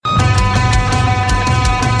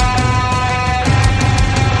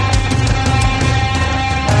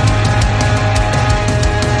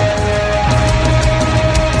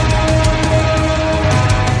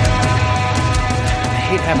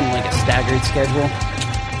schedule.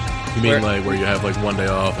 You mean like where you have like one day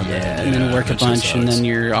off and then work a bunch and then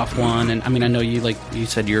you're off one. And I mean, I know you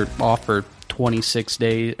said you're off for 26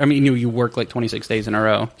 days. I mean, you work like 26 days in a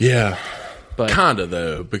row. Yeah. But kinda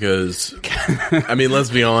though, because I mean, let's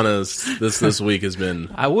be honest. This week has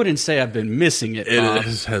been. I wouldn't say I've been missing it. It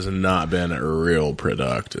has not been real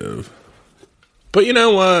productive. But you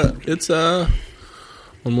know what? It's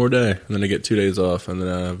one more day, and then I get 2 days off, and then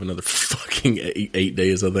I have another fucking eight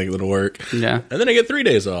days, I think, that'll work. Yeah. And then I get 3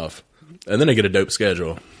 days off. And then I get a dope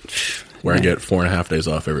schedule where I get 4.5 days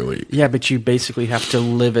off every week. Yeah, but you basically have to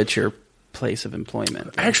live at your place of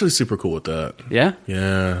employment. Actually super cool with that. Yeah?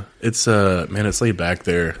 Yeah. It's, man, it's laid back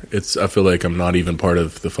there. I feel like I'm not even part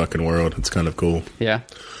of the fucking world. It's kind of cool. Yeah.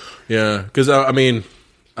 Yeah. Because, I mean,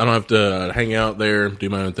 I don't have to hang out there, do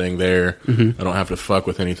my own thing there. I don't have to fuck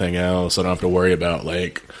with anything else. I don't have to worry about,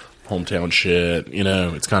 like, hometown shit. You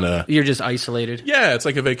know, it's kind of... You're just isolated. Yeah, it's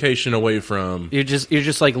like a vacation away from... You're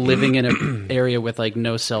just like, living in an area with, like,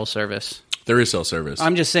 no cell service. There is cell service.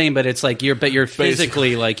 I'm just saying, but it's like you're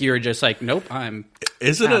physically like you're just like, nope, I'm.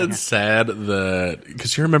 Isn't it sad that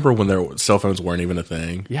because you remember when their cell phones weren't even a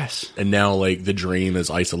thing? Yes. And now like the dream is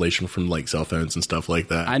isolation from like cell phones and stuff like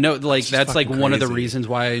that. I know, like that's like one of the crazy. reasons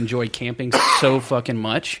why I enjoy camping so fucking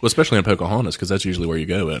much. Well, especially in Pocahontas because that's usually where you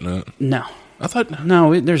go, isn't it? No, I thought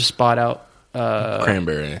no. There's a spot out.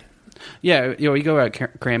 Cranberry. Yeah, you go out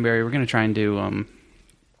Cranberry. We're gonna try and do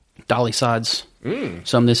Dolly Sods.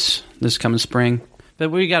 Some this coming spring, but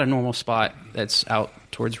we got a normal spot that's out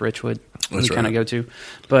towards Richwood. That's we kind of go to,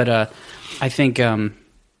 but I think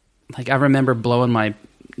like I remember blowing my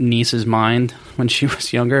niece's mind when she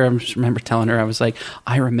was younger. I just remember telling her I was like,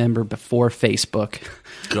 I remember before Facebook,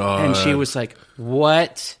 God, and she was like,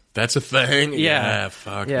 "What?" That's a thing. Yeah,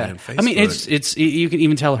 fuck, yeah. man. Facebook. I mean, it's you can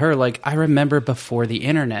even tell her like I remember before the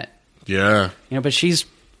internet. Yeah, you know, but she's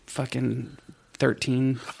fucking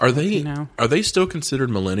 13. Are they now? Are they still considered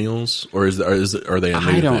millennials, or are they a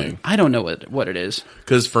new thing? I don't know what it is.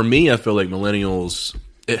 Because for me, I feel like millennials,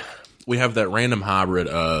 we have that random hybrid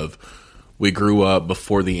of we grew up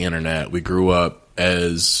before the internet, we grew up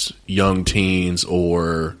as young teens,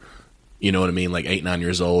 or you know what I mean, like 8, 9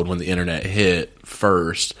 years old when the internet hit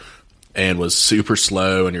first. And was super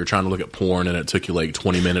slow, and you're trying to look at porn, and it took you like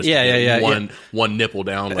 20 minutes to get one nipple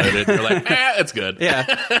downloaded. You're like, it's good. Yeah.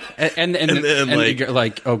 And then you're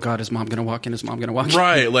like, oh God, is mom going to walk in? Is mom going to walk in?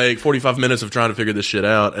 Right, like 45 minutes of trying to figure this shit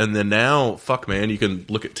out. And then now, fuck man, you can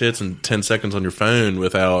look at tits in 10 seconds on your phone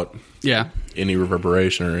without any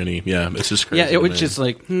reverberation or any, it's just crazy. Yeah, it was just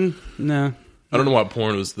like, no. I don't know why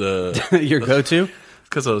porn was the... your go-to?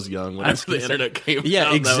 Because I was young when the internet came out.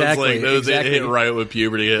 Yeah, exactly. It hit right when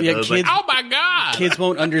puberty hit. Yeah, I was like, oh my God! Kids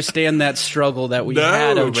won't understand that struggle that we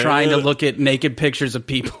had of trying to look at naked pictures of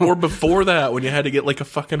people. Or before that, when you had to get like a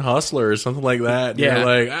fucking Hustler or something like that. Yeah. You're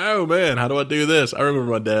like, oh man, how do I do this? I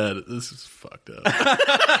remember my dad. This is fucked up.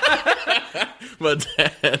 My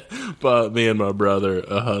dad bought me and my brother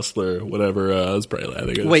a Hustler, whatever. I was probably, I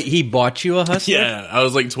think it was, Wait, he bought you a Hustler? Yeah, I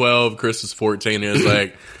was like 12. Chris was 14. He was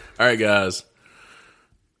like, all right, guys.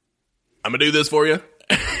 I'm gonna do this for you.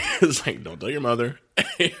 It's like, don't tell your mother.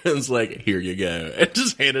 It's like, here you go. And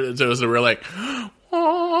just handed it to us, and we're like,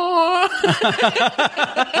 oh.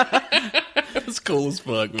 It's cool as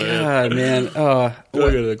fuck, man. God, man. I got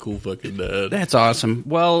a cool fucking dad. That's awesome.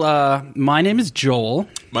 Well, my name is Joel.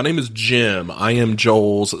 My name is Jim. I am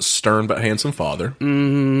Joel's stern but handsome father. Oh,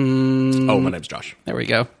 my name's Josh. There we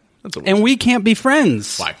go. That's what and we can't be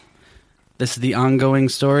friends. Why? This is the ongoing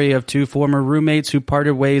story of two former roommates who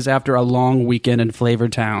parted ways after a long weekend in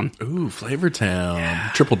Flavortown. Ooh, Flavortown. Yeah.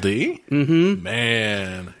 Triple D? Mm-hmm.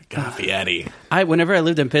 Man, Gaffiati. Whenever I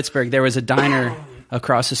lived in Pittsburgh, there was a diner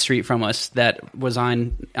across the street from us that was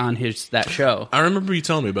on that show. I remember you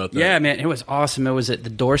telling me about that. Yeah, man, it was awesome. It was at the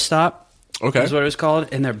Doorstop. Okay. That's what it was called.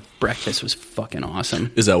 And their breakfast was fucking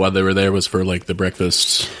awesome. Is that why they were there? Was for like the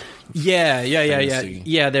breakfast... Yeah.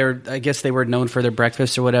 Yeah, I guess they were known for their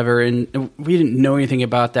breakfast or whatever, and we didn't know anything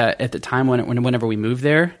about that at the time whenever we moved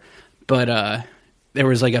there. But there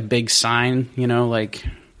was like a big sign, you know, like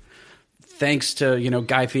thanks to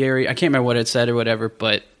Guy Fieri. I can't remember what it said or whatever,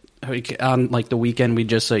 but on like the weekend we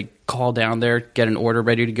just like call down there, get an order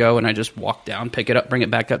ready to go, and I just walk down, pick it up, bring it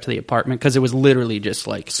back up to the apartment because it was literally just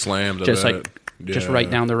like slammed, just like just right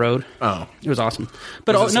down the road. Oh, it was awesome.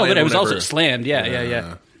 But it was also slammed.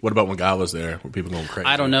 Yeah. What about when Guy was there? Were people going crazy?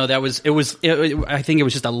 I don't know. I think it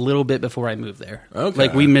was just a little bit before I moved there. Okay.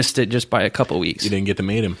 Like we missed it just by a couple weeks. You didn't get to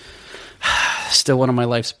meet him. Still one of my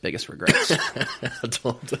life's biggest regrets. Yeah.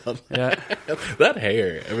 That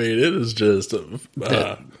hair. I mean, it is just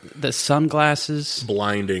the sunglasses,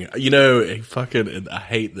 blinding. You know, I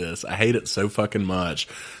hate this. I hate it so fucking much.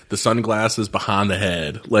 The sunglasses behind the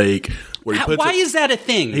head, like where he puts why is that a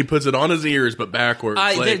thing? He puts it on his ears, but backwards.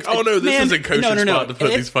 Oh no, this isn't kosher spot to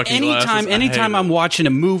put these fucking glasses. Anytime I'm watching a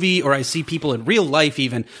movie or I see people in real life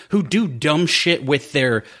even who do dumb shit with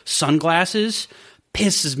their sunglasses,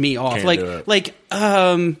 pisses me off. We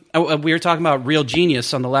were talking about Real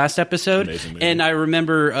Genius on the last episode, and I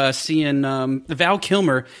remember seeing Val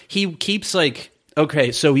Kilmer. He keeps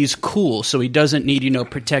okay, so he's cool, so he doesn't need,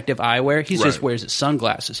 protective eyewear. He just wears his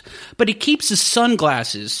sunglasses. But he keeps his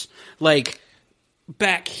sunglasses,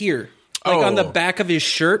 back here. On the back of his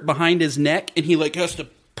shirt, behind his neck, and he, has to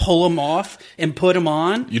pull them off and put them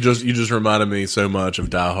on. You just reminded me so much of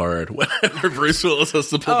Die Hard, whenever Bruce Willis has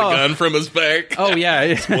to pull the gun from his back. Oh,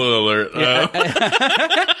 yeah. Spoiler alert.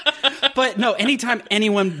 Yeah. But, no, anytime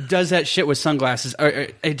anyone does that shit with sunglasses,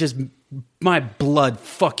 it just... my blood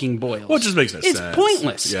fucking boils. Well, it just makes no sense. It's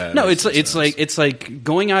pointless. Yeah, no, it's like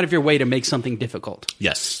going out of your way to make something difficult.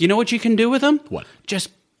 Yes. You know what you can do with them? What? Just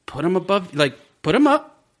put them above, put them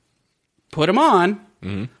up, put them on,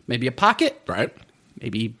 maybe a pocket, right?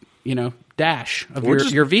 Maybe dash of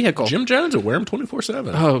your vehicle. Jim Jones will wear them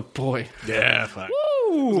 24/7. Oh boy. Yeah. Fuck.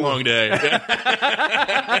 Woo! Long day.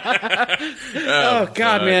 Oh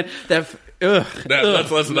God, man.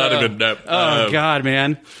 Let's not even. God,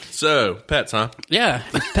 man. So pets, huh? Yeah,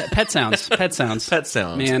 pet sounds. Pet sounds. Pet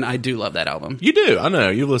sounds. Man, I do love that album. You do. I know.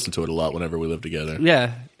 You listen to it a lot whenever we live together.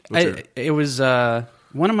 Yeah, it was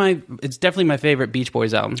one of my. It's definitely my favorite Beach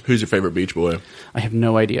Boys album. Who's your favorite Beach Boy? I have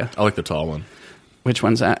no idea. I like the tall one. Which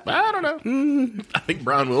one's that? I don't know. I think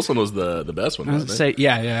Brian Wilson was the best one. I was say,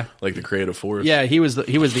 yeah, like the creative force. Yeah, he was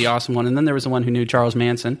the awesome one, and then there was the one who knew Charles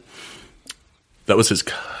Manson. That was his.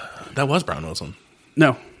 That was Brian Wilson.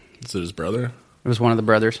 No, is it his brother? It was one of the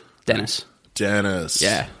brothers, Dennis.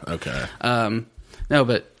 Yeah. Okay. No,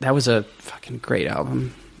 but that was a fucking great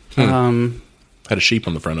album. Had a sheep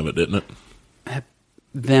on the front of it, didn't it? Had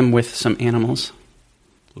them with some animals.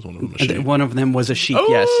 Was one of them a sheep? One of them was a sheep. Oh,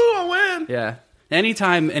 yes. I win. Yeah.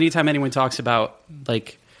 Anytime anyone talks about the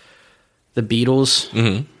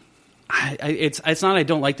Beatles, it's not I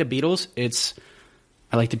don't like the Beatles. It's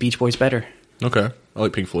I like the Beach Boys better. Okay, I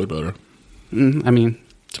like Pink Floyd better. I mean,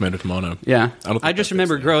 tomato. Yeah, I just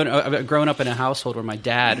remember growing up in a household where my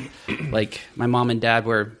dad, my mom and dad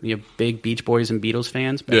were big Beach Boys and Beatles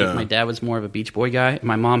fans. But my dad was more of a Beach Boy guy. And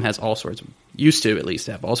my mom has used to at least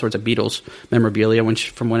have all sorts of Beatles memorabilia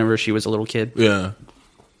from whenever she was a little kid. Yeah.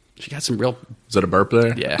 She got some real... Is that a burp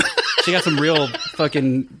there? Yeah. She got some real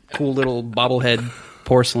fucking cool little bobblehead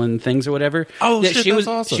porcelain things or whatever. Oh, shit, that's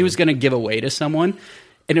awesome. She was going to give away to someone,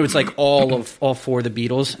 and it was all four of the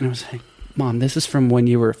Beatles, and I was like, Mom, this is from when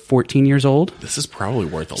you were 14 years old? This is probably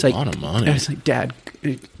worth a lot of money. I was like, Dad,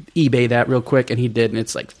 eBay that real quick, and he did, and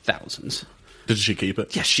it's thousands. Did she keep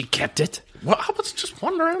it? Yes, she kept it. Well, I was just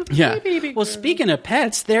wondering. Yeah. Well, speaking of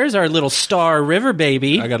pets, there's our little star river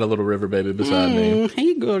baby. I got a little river baby beside me.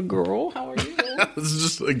 Hey, good girl. How are you? This is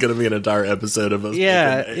just going to be an entire episode of us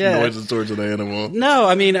making noises towards an animal. No,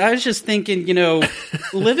 I mean, I was just thinking,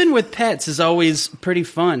 living with pets is always pretty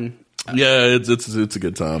fun. Yeah, it's a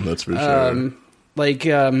good time, that's for sure.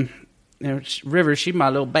 River, she's my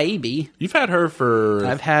little baby. You've had her for...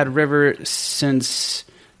 I've had River since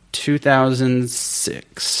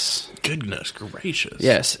 2006. Goodness gracious.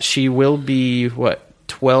 Yes, she will be,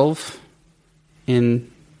 12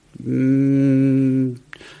 in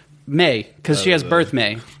May, because she has birth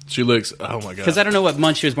May. She looks, oh my God. Because I don't know what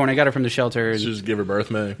month she was born. I got her from the shelter. Just give her birth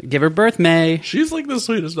May. Give her birth May. She's like the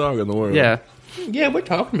sweetest dog in the world. Yeah. Yeah, we're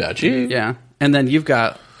talking about you. Yeah. And then you've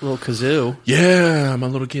got little Kazoo. Yeah, my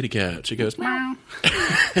little kitty cat. She goes, meow.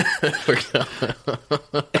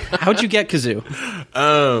 How'd you get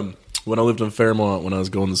Kazoo? When I lived in Fairmont, when I was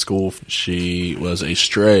going to school, she was a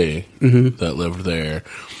stray that lived there.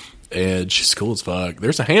 And she's cool as fuck.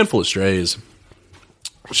 There's a handful of strays.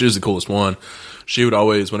 She was the coolest one. She would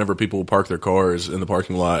always, whenever people would park their cars in the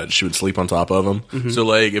parking lot, she would sleep on top of them.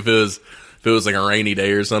 So, if it was like a rainy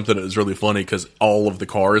day or something, it was really funny because all of the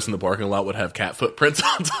cars in the parking lot would have cat footprints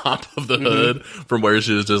on top of the hood from where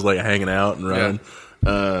she was just hanging out and running.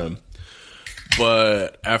 Yeah.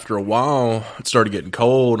 But after a while, it started getting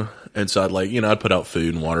cold. And so I'd put out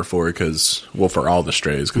food and water for her for all the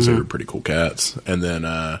strays because they were pretty cool cats. And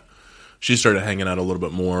then she started hanging out a little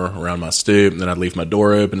bit more around my stoop. And then I'd leave my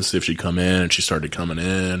door open to see if she'd come in. And she started coming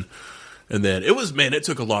in. And then it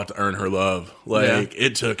took a lot to earn her love.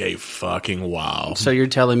 It took a fucking while. So you're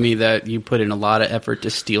telling me that you put in a lot of effort to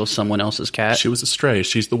steal someone else's cat? She was a stray.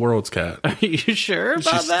 She's the world's cat. Are you sure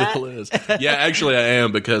about that? She still is. Yeah, actually I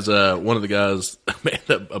am, because one of the guys, man,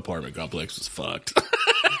 that apartment complex was fucked.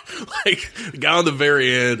 Like, the guy on the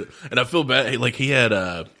very end, and I feel bad, like, he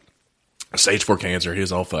had stage 4 cancer. He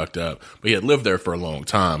was all fucked up. But he had lived there for a long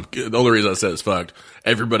time. The only reason I said it's fucked,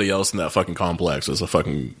 everybody else in that fucking complex was a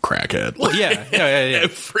fucking crackhead. Well, yeah.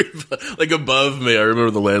 Like, above me, I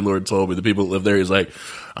remember the landlord told me, the people that live there, he's like,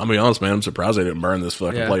 I'll be honest, man, I'm surprised they didn't burn this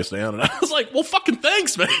fucking place down. And I was like, well, fucking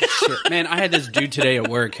thanks, man. Shit. Man, I had this dude today at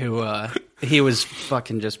work who, he was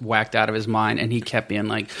fucking just whacked out of his mind, and he kept being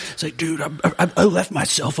like, it's like, dude, I left my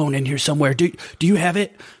cell phone in here somewhere. Do you have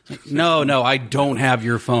it? Like, no, I don't have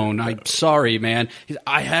your phone. I'm sorry, man.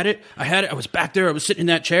 I had it. I was back there. I was sitting in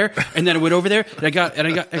that chair, and then I went over there, and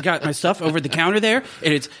I got my stuff over the counter there,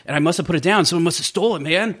 and I must have put it down. Someone must have stolen it,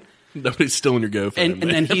 man. Nobody's stealing your GoFundMe. And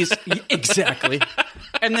then he's exactly.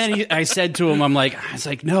 And then I said to him, I was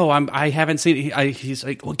like, no, I haven't seen it. He's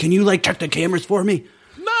like, well, can you like check the cameras for me?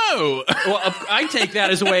 No. Well, I take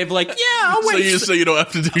that as a way of like, yeah, I'll wait. So you don't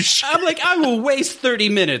have to do shit. I'm like, I will waste 30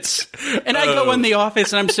 minutes. And I go in the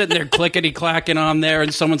office and I'm sitting there clickety clacking on there,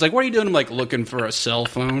 and someone's like, what are you doing? I'm like, looking for a cell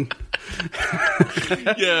phone.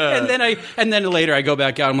 Yeah. And then later I go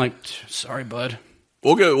back out. I'm like, sorry, bud.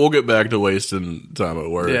 We'll get back to wasting time at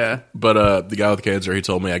work. Yeah. But the guy with cancer, he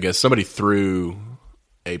told me, I guess somebody threw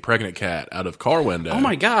a pregnant cat out of car window. Oh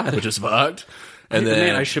my God. Which is fucked. And then,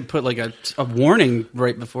 man, I should put like a warning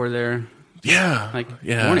right before there. Yeah.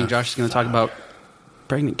 Warning, Josh is going to talk about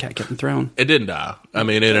pregnant cat getting thrown. It didn't die. I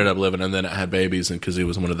mean, it ended up living, and then it had babies, and because he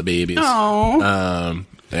was one of the babies. Oh.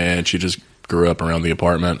 And she just grew up around the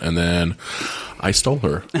apartment, and then I stole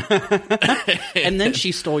her. And then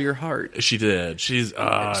she stole your heart. She did.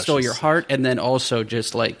 Stole your heart, and then also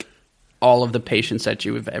just like all of the patience that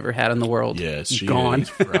you have ever had in the world. Yes, she gone. is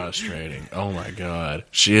frustrating. Oh my God.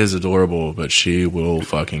 She is adorable, but she will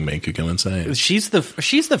fucking make you go insane. She's the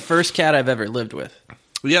first cat I've ever lived with.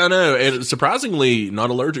 Yeah, I know. And surprisingly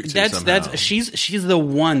not allergic to somehow. She's the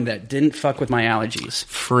one that didn't fuck with my allergies.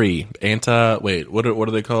 Free. What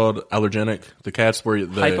are they called? Allergenic? The cats where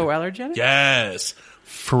hypoallergenic? Yes.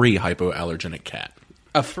 Free hypoallergenic cat.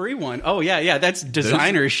 A free one? Oh, yeah. That's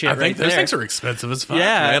designer shit right there. I think those things are expensive as fuck,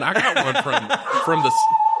 yeah. man. I got one from the...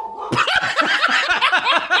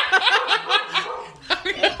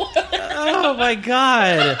 Oh, my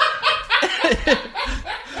God.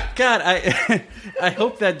 God, I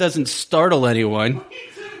hope that doesn't startle anyone.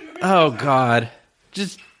 Oh, God. That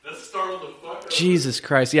startled the fuck out. Jesus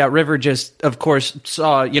Christ. Yeah, River just, of course,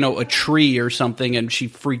 saw, a tree or something, and she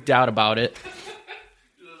freaked out about it.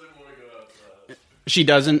 She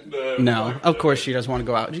doesn't? No. Of course she doesn't want to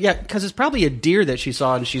go out. Yeah, because it's probably a deer that she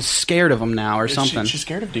saw, and she's scared of him now or something. She's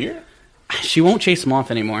scared of deer? She won't chase them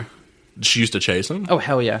off anymore. She used to chase them? Oh,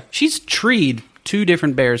 hell yeah. She's treed 2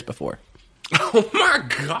 different bears before. Oh, my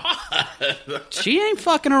God. She ain't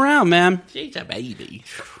fucking around, man. She's a baby.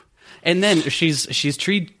 And then she's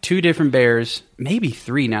treed 2 different bears, maybe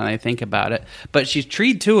 3 now that I think about it. But she's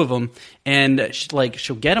treed 2 of them, and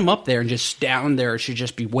she'll get them up there and just down there. She'll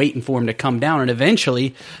just be waiting for them to come down, and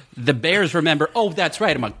eventually the bears remember, oh, that's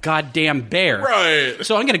right, I'm a goddamn bear. Right.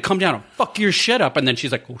 So I'm going to come down and fuck your shit up. And then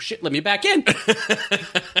she's like, oh, shit, let me back in.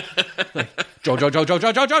 Joe.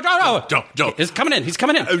 He's coming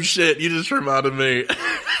in. Oh, shit, you just reminded me.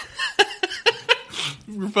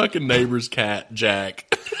 Your fucking neighbor's cat, Jack.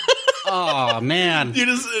 Oh, man.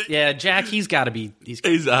 Yeah, Jack, he's got to be...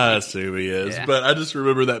 I assume he is. Yeah. But I just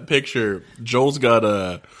remember that picture. Joel's got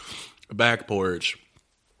a back porch.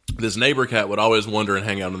 This neighbor cat would always wander and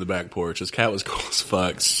hang out on the back porch. His cat was cool as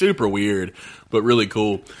fuck. Super weird, but really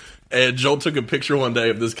cool. And Joel took a picture one day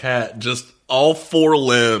of this cat, just all 4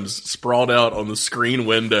 limbs sprawled out on the screen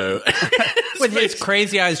window. With his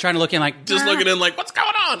crazy eyes trying to look in like... Just looking in like, what's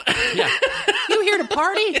going on? Yeah. You here to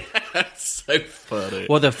party? Yeah, so funny.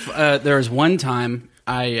 Well, there was one time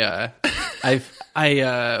I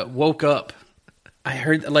woke up. I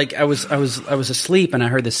heard I was asleep and I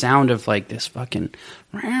heard the sound of like this fucking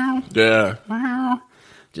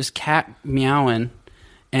just cat meowing,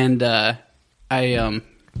 and I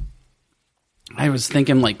was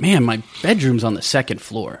thinking like, man, my bedroom's on the 2nd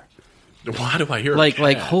floor. Why do I hear like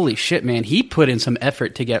holy shit, man? He put in some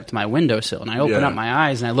effort to get up to my windowsill, and I open up my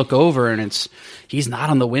eyes and I look over, and he's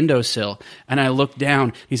not on the windowsill, and I look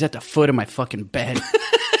down, he's at the foot of my fucking bed.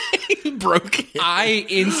 He broke it.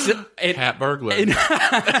 Cat burglar.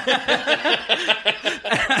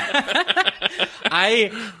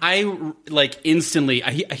 I like instantly.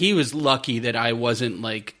 He was lucky that I wasn't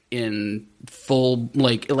like in full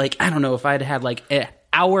like I don't know if I'd had like an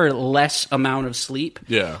hour less amount of sleep.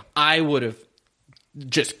 Yeah, I would have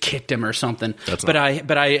just kicked him or something.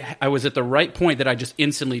 I was at the right point that I just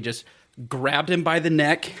instantly just grabbed him by the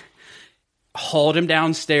neck, hauled him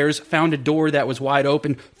downstairs, found a door that was wide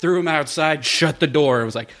open, threw him outside, shut the door. I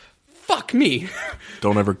was like, "Fuck me!"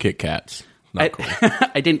 Don't ever kick cats. Not cool.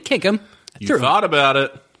 I didn't kick him. You thought about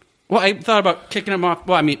it. Well, I thought about kicking him off.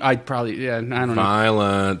 Well, I mean, I'd probably, I don't know.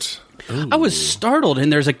 Violent. Ooh. I was startled,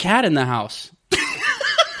 and there's a cat in the house.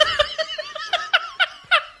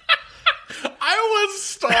 I was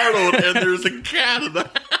startled, and there's a cat in the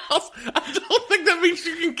house. I don't think that means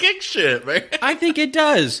you can kick shit, man. I think it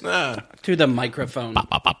does. To the microphone.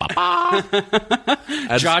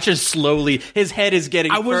 Josh is slowly, his head is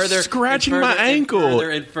getting further. I was scratching my ankle.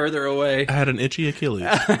 Further and further away. I had an itchy Achilles.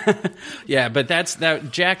 Yeah, but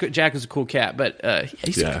Jack is a cool cat, but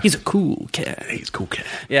he's a cool cat. He's a cool cat.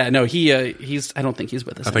 Yeah, no, he's, I don't think he's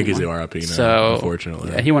with us think anymore. he's the RIP now, so,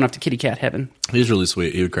 unfortunately. Yeah, he went off to kitty cat heaven. He's really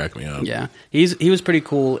sweet. He would crack me up. Yeah, he was pretty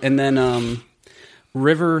cool. And then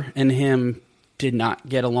River and him did not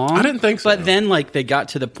get along. I didn't think so. But then, like, they got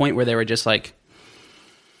to the point where they were just like,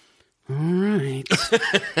 all right.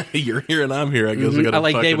 You're here and I'm here. I guess we got to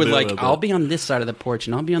like they would like, I'll be on this side of the porch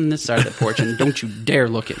and I'll be on this side of the porch and don't you dare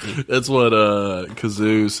look at me. That's what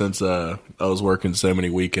Kazoo, since I was working so many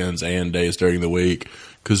weekends and days during the week,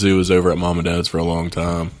 Kazoo was over at Mom and Dad's for a long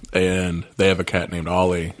time, and they have a cat named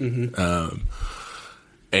Ollie.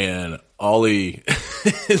 And Ollie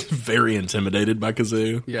is very intimidated by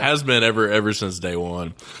Kazoo. Yeah. Has been ever since day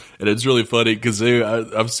one. And it's really funny.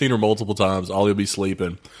 Kazoo, I've seen her multiple times. Ollie will be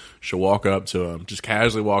sleeping. She'll walk up to him, just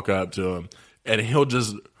casually walk up to him, and he'll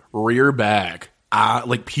just rear back.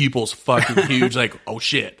 Like pupils fucking huge, like, oh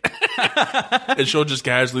shit. And she'll just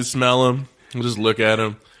casually smell him and just look at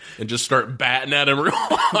him and just start batting at him real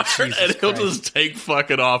hard. And he'll just take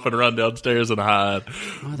fucking off and run downstairs and hide.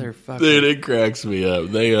 Motherfucker. Dude, it cracks me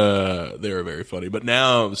up. They were very funny. But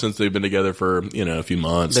now, since they've been together for, a few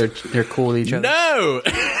months. They're cool with each other? No!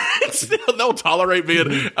 They'll tolerate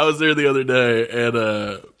being. I was there the other day,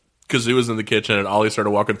 and Kazoo was in the kitchen, and Ollie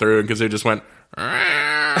started walking through, and Kazoo just went, and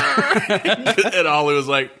Ollie was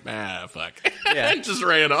like, fuck. Yeah. And just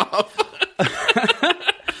ran off.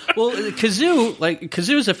 Well,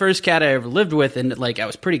 Kazoo was the first cat I ever lived with, and like I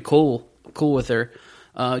was pretty cool with her,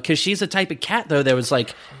 because she's the type of cat though that was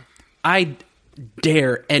like, I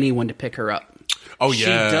dare anyone to pick her up. Oh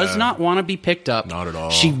yeah, she does not want to be picked up. Not at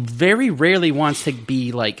all. She very rarely wants to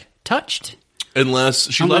be like touched. Unless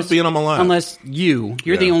she loves being on my lap. Unless you're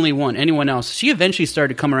the only one. Anyone else. She eventually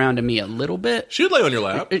started to come around to me a little bit. She'd lay on your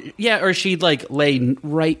lap. Yeah, or she'd like lay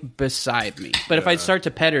right beside me. But if I'd start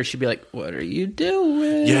to pet her, she'd be like, "What are you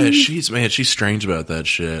doing?" Yeah, she's strange about that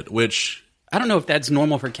shit. Which I don't know if that's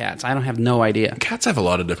normal for cats. I don't have no idea. Cats have a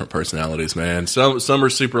lot of different personalities, man. Some are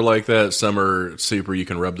super like that. Some are super. You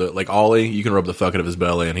can rub like Ollie. You can rub the fuck out of his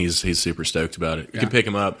belly, and he's super stoked about it. You can pick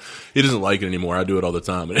him up. He doesn't like it anymore. I do it all the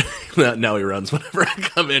time. And now he runs whenever I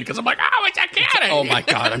come in because I'm like, oh, it's a cat. Oh my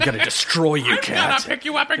god, I'm gonna destroy you, cat. I'm gonna pick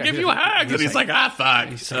you up and give you hugs. And he's like, fuck.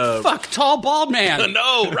 He's like, fuck, tall bald man.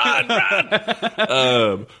 No, run.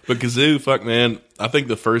 But Kazoo, fuck, man. I think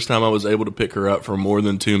the first time I was able to pick her up for more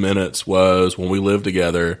than 2 minutes was when we lived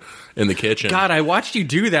together in the kitchen. God, I watched you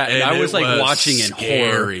do that, and I was like watching in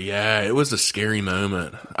horror. Yeah, it was a scary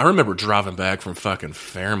moment. I remember driving back from fucking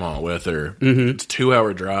Fairmont with her. Mm-hmm. It's a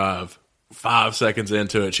 2-hour drive. 5 seconds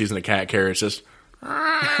into it, she's in a cat carriage, just.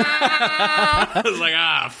 I was like,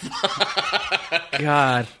 fuck.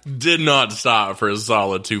 God. Did not stop for a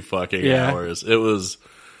solid 2 fucking hours. It was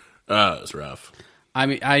rough. I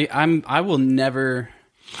mean, I will never.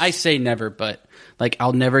 I say never, but like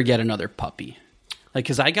I'll never get another puppy. Like,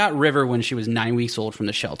 because I got River when she was 9 weeks old from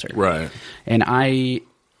the shelter, right? And I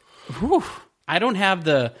don't have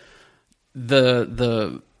the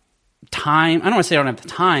time. I don't want to say I don't have the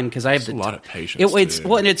time because I have a lot of patience.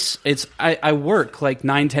 I work like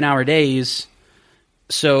 9-10 hour days,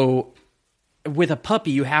 so with a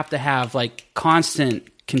puppy you have to have like constant,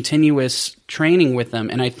 continuous training with them,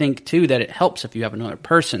 and I think too that it helps if you have another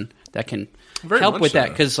person that can help with that,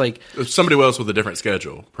 because like somebody else with a different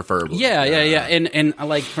schedule, preferably. Yeah, and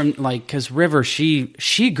like because River,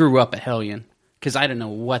 she grew up a hellion. Because I didn't know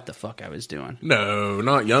what the fuck I was doing. No,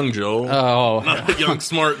 not young Joel. Oh. Not young,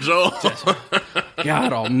 smart Joel.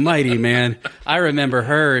 God almighty, man. I remember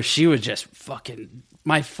her. She was just fucking...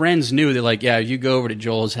 My friends knew that, like, yeah, you go over to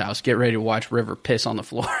Joel's house, get ready to watch River piss on the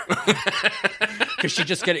floor. because she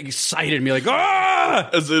just get excited and be like,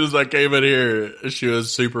 ah! As soon as I came in here, she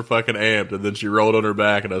was super fucking amped, and then she rolled on her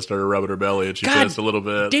back, and I started rubbing her belly, and she pissed a little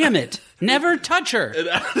bit. Damn it! Never touch her.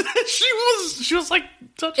 She was like,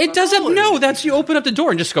 touch. It doesn't. No, that's you open up the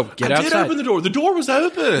door and just go get outside. I did open the door. The door was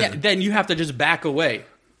open. Yeah, then you have to just back away.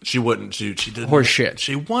 She wouldn't. She didn't. Horse shit.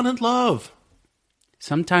 She wanted love.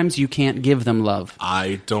 Sometimes you can't give them love.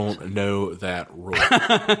 I don't know that rule.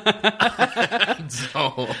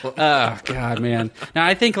 Oh, God, man. Now,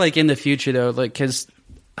 I think, like, in the future, though, like, because,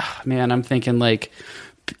 man, I'm thinking, like,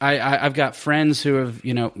 I've got friends who have,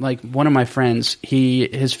 you know, like, one of my friends,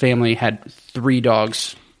 his family had 3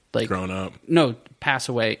 dogs. Like, grown up? No, pass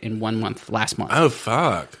away in 1 month, last month. Oh,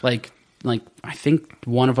 fuck. Like, I think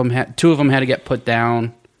 2 of them had to get put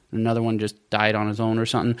down. Another one just died on his own or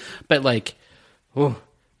something. But, like... Oh,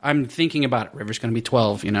 I'm thinking about it. River's going to be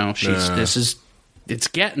 12, you know. It's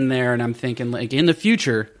getting there, and I'm thinking, like, in the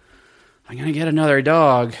future, I'm going to get another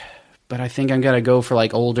dog, but I think I'm going to go for,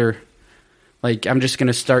 like, older. Like, I'm just going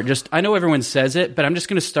to start I know everyone says it, but I'm just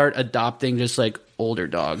going to start adopting just, like, older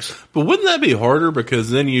dogs. But wouldn't that be harder? Because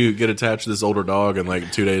then you get attached to this older dog, and,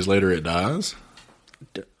 like, 2 days later it dies?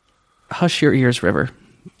 Hush your ears, River.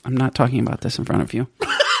 I'm not talking about this in front of you.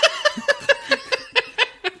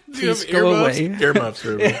 Please go away. Earmuffs.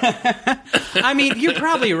 I mean, you're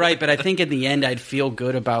probably right, but I think in the end, I'd feel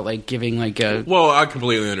good about like giving like a. Well, I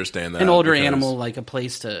completely understand that. An older animal like a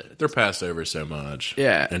place to. They're passed over so much.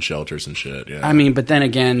 Yeah. And shelters and shit. Yeah. I mean, but then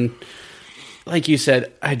again, like you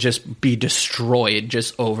said, I'd just be destroyed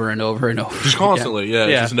just over and over and over. Just constantly, yeah.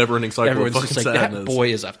 It's just a never-ending cycle Everyone's of fucking just like, sadness. that boy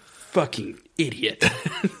is a fucking idiot.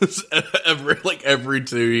 every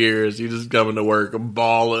 2 years, you just coming to work and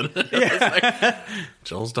bawling. Like,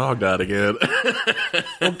 Joel's dog died again.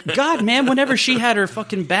 Well, God, man, whenever she had her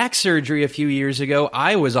fucking back surgery a few years ago,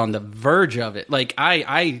 I was on the verge of it. Like,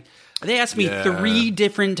 they asked me 3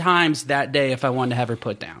 different times that day if I wanted to have her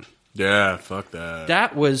put down. Yeah, fuck that.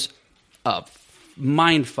 That was a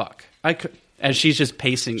mind fuck. As she's just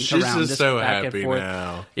pacing around. She's just so back happy and forth.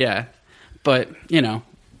 now. Yeah. But, you know.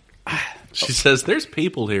 She says, there's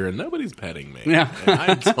people here and nobody's petting me. Yeah. And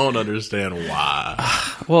I don't understand why.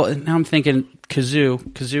 Well, now I'm thinking Kazoo.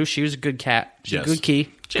 Kazoo, she was a good cat. She's a good key.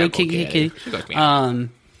 Good kitty.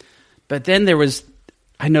 But then there was,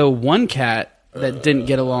 I know one cat that didn't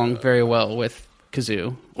get along very well with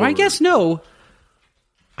Kazoo. Well, I guess no.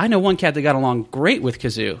 I know one cat that got along great with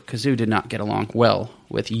Kazoo. Kazoo did not get along well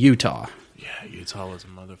with Utah. Yeah, Utah was a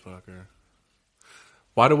motherfucker.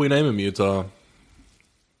 Why did we name him Utah?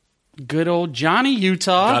 Good old Johnny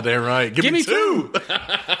Utah. Goddamn right. Give me 2. Man,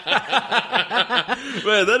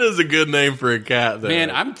 that is a good name for a cat, though. Man,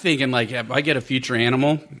 I'm thinking, like, if I get a future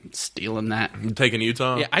animal, I'm stealing that. You taking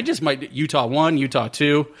Utah? Yeah, I just might. Utah 1, Utah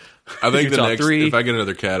 2. I think Utah the next, 3. if I get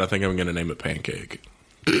another cat, I think I'm going to name it Pancake.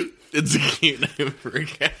 It's a cute name for a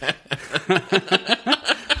cat.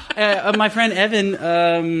 My friend Evan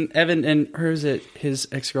and his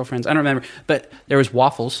ex-girlfriends, I don't remember, but there was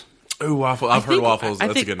Waffles. Oh, Waffles. I've heard Waffles.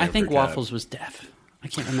 That's a good name. I think for a cat. Waffles was deaf. I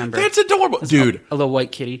can't remember. That's adorable. Dude. A little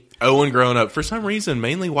white kitty. Owen growing up, for some reason,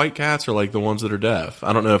 mainly white cats are like the ones that are deaf.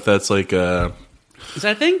 I don't know if that's like Is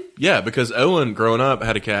that a thing? Yeah, because Owen growing up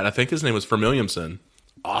had a cat. I think his name was Vermilliamson.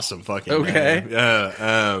 Awesome fucking name.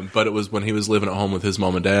 Yeah. But it was when he was living at home with his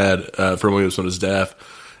mom and dad. Vermilliamson was deaf.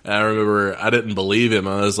 And I remember I didn't believe him.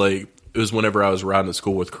 I was like, it was whenever I was riding to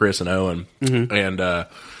school with Chris and Owen. Mm-hmm. And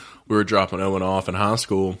we were dropping Owen off in high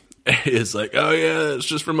school. It's like, oh yeah, it's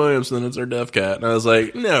just Vermilliamson. It's our deaf cat. And I was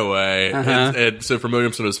like, no way. And so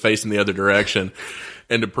Vermilliamson was facing the other direction.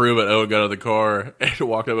 And to prove it, Owen got out of the car and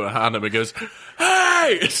walked up behind him and goes,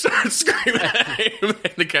 hey! And started screaming at him.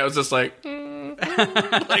 And the cat was just like,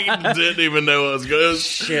 like didn't even know what was going on.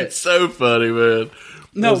 Shit. So funny, man.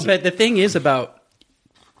 No, but the thing is about...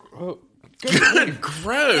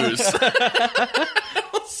 Gross.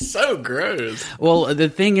 So gross. Well, the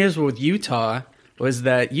thing is with Utah was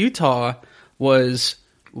that Utah was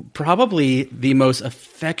probably the most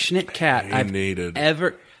affectionate cat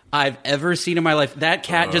I've ever seen in my life. That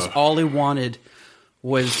cat just all he wanted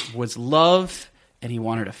was love, and he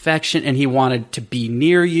wanted affection, and he wanted to be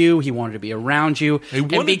near you. He wanted to be around you. He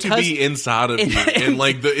wanted to be inside of you, and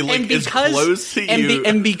as close to you.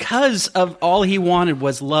 And because of all he wanted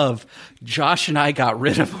was love, Josh and I got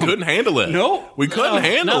rid of him. Couldn't handle it. No, we couldn't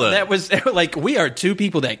handle it. That was like, we are 2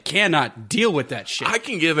 people that cannot deal with that shit. I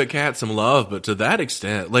can give a cat some love, but to that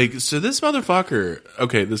extent, like, so this motherfucker.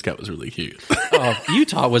 Okay, this cat was really cute. Oh,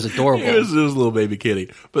 Utah was adorable. It was a little baby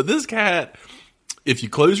kitty, but this cat, if you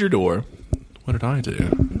close your door. What did I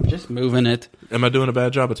do? Just moving it. Am I doing a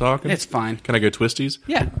bad job of talking? It's fine. Can I go twisties?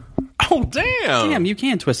 Yeah. Oh Oh, damn. Damn, you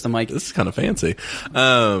can twist the mic. This is kind of fancy.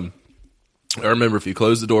 I remember if you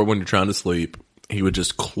close the door when you're trying to sleep, he would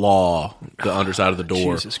just claw the underside of the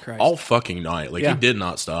door Jesus Christ. all fucking night. Like, he did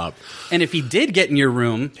not stop. And if he did get in your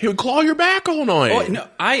room, he would claw your back all night. Oh, no,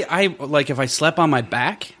 I like if I slept on my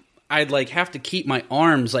back, I'd like have to keep my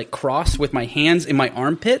arms like crossed with my hands in my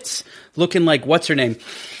armpits, looking like what's her name?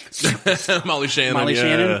 Molly Shannon. Molly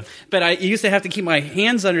Shannon. But I used to have to keep my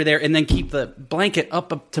hands under there and then keep the blanket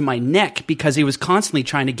up to my neck because he was constantly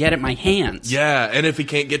trying to get at my hands. Yeah, and if he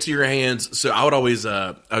can't get to your hands, so I would always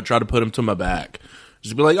I'd try to put him to my back.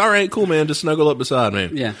 Just be like, all right, cool, man, just snuggle up beside me.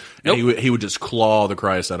 Yeah. And he would just claw the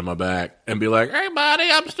Christ out of my back and be like, hey, buddy,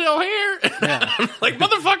 I'm still here. Yeah. I'm like,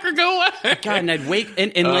 motherfucker, go away. God, and I'd wake,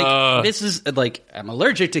 and like, this is, like, I'm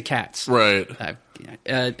allergic to cats. Right.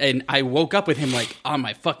 And I woke up with him, like, on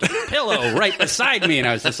my fucking pillow right beside me, and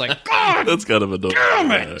I was just like, God! That's kind of adorable.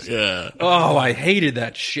 Damn it! Yeah. Oh, I hated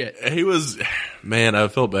that shit. He was, man, I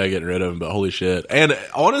felt bad getting rid of him, but holy shit. And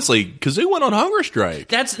honestly, Kazoo went on hunger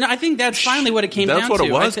strike. I think that's finally what it came down to. That's what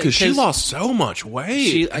it was, because she lost so much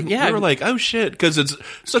weight. We were like, oh shit, because it's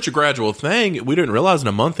such a gradual thing. We didn't realize in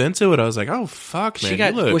a month into it, I was like, oh fuck,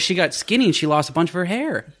 man. She got skinny and she lost a bunch of her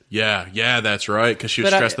hair. Yeah, that's right, because she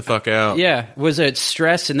was stressed the fuck out. Yeah, was it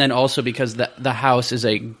stress, and then also because the house is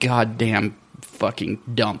a goddamn fucking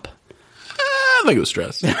dump. I think it was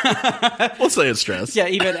stress. We'll say it's stress. Yeah,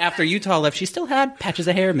 even after Utah left, she still had patches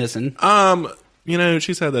of hair missing. You know,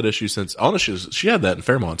 she's had that issue since. Honestly, she had that in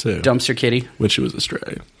Fairmont too. Dumpster kitty. When she was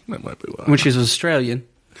Australian. That might be why. When she was Australian.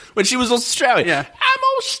 When she was Australian. Yeah. I'm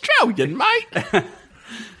Australian, mate.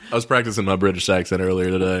 I was practicing my British accent earlier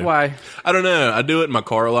today. Why? I don't know. I do it in my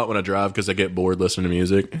car a lot when I drive because I get bored listening to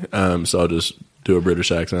music. So I'll just do a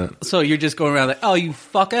British accent. So you're just going around like, oh, you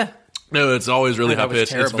fucker? No, it's always really high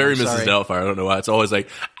pitched. It's very Mrs. Doubtfire. I don't know why. It's always like,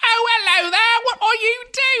 oh, hello there. What are you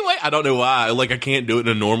doing? I don't know why. Like, I can't do it in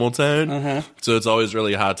a normal tone. So it's always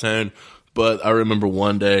really high tone. But I remember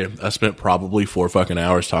one day I spent probably 4 fucking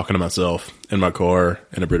hours talking to myself in my car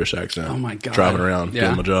in a British accent. Oh my God. Driving around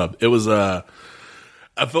doing my job. It was,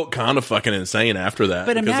 I felt kind of fucking insane after that.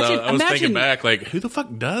 But imagine, I was thinking back, like, who the fuck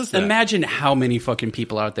does that? Imagine how many fucking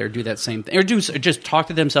people out there do that same thing. Or just talk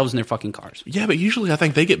to themselves in their fucking cars. Yeah, but usually I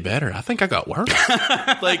think they get better. I think I got worse.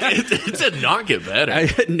 Like, it did not get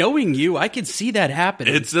better. Knowing you, I could see that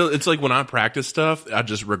happening. It's like when I practice stuff, I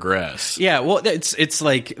just regress. Yeah, well, it's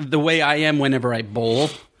like the way I am whenever I bowl.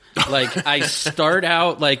 Like, I start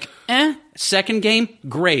out like, second game,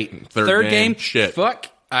 great. Third game, shit. Fuck,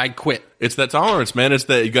 I quit. It's that tolerance, man. It's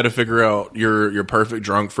that you got to figure out your perfect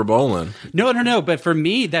drunk for bowling. No. But for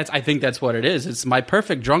me, I think that's what it is. It's my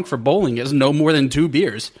perfect drunk for bowling is no more than 2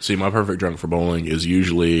 beers. See, my perfect drunk for bowling is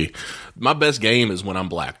usually my best game is when I'm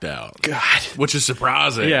blacked out. God, which is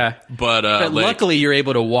surprising. Yeah, but like, luckily you're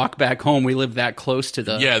able to walk back home. We live that close to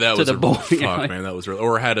the bowling. Fuck, man, that was really.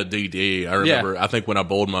 Or had a DD. I remember. Yeah. I think when I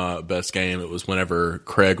bowled my best game, it was whenever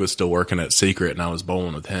Craig was still working at Secret, and I was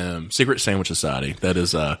bowling with him. Secret Sandwich Society. That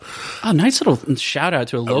is a nice little shout out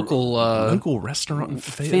to a local restaurant in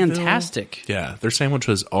Fayetteville. Fantastic. Yeah, their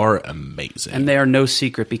sandwiches are amazing, and they are no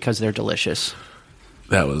secret because they're delicious.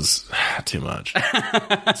 That was too much.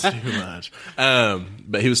 Too much.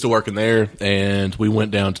 But he was still working there, and we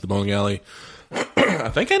went down to the bowling alley. I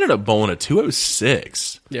think I ended up bowling a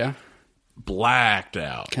 206. Yeah. Blacked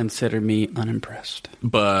out. Consider me unimpressed.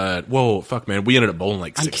 But, whoa, fuck, man. We ended up bowling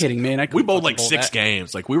like 6. I'm kidding, man. We bowled like 6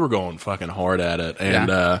 games. Like, we were going fucking hard at it. And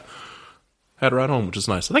had a ride home, which is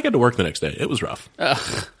nice. I think I had to work the next day. It was rough.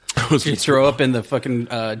 Did you throw up in the fucking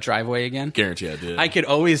driveway again? Guarantee I did. I could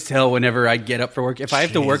always tell whenever I get up for work. If I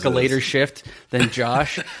have to work a later shift than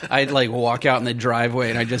Josh, I'd like walk out in the driveway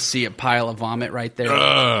and I just see a pile of vomit right there.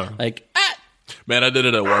 Man, I did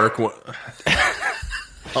it at work.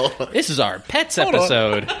 This is our pets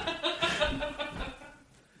episode.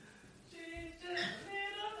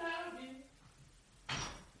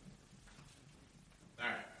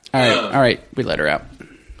 All right. We let her out.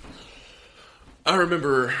 I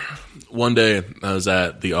remember one day I was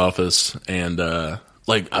at the office and I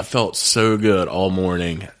felt so good all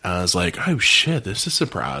morning. I was like, oh shit, this is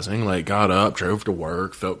surprising. Like, got up, drove to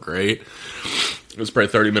work, felt great. It was probably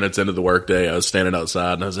 30 minutes into the workday. I was standing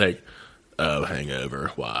outside and I was like, oh,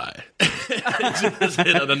 hangover, why? It just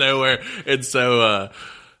hit out of nowhere. And so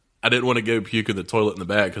I didn't want to go puke in the toilet in the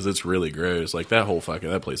back because it's really gross. Like,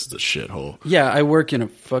 that place is a shithole. Yeah, I work in a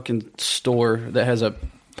fucking store that has a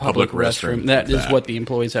public restroom. That is what the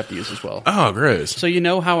employees have to use as well. Oh, gross. So you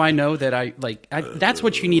know how I know that that's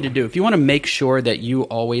what you need to do. If you want to make sure that you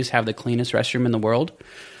always have the cleanest restroom in the world,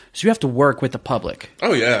 so you have to work with the public.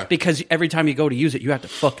 Oh, yeah. Because every time you go to use it, you have to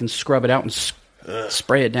fucking scrub it out and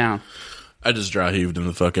Spray it down. I just dry heaved in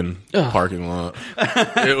the fucking parking lot.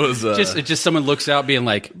 It was just someone looks out being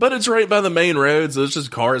like, but it's right by the main road, so it's just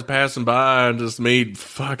cars passing by and just me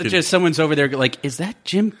fucking. Just someone's over there like, is that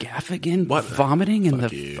Jim Gaffigan vomiting in the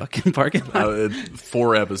fucking parking lot?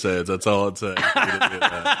 4 episodes. That's all it says.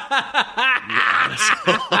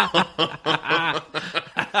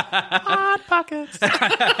 Hot pockets.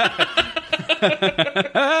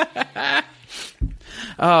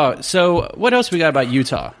 Oh, so what else we got about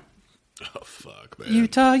Utah? Oh, fuck, man.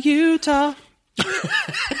 Utah.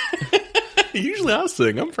 Usually I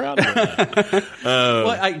sing. I'm proud of that.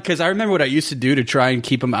 Well, because I remember what I used to do to try and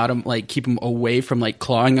keep them keep them away from like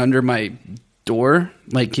clawing under my door,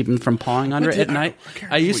 like keep them from pawing under it at night.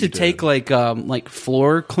 I used to take like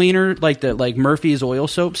floor cleaner, like the Murphy's oil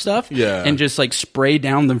soap stuff, and just like spray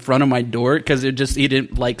down the front of my door because he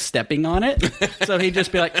didn't like stepping on it, so he'd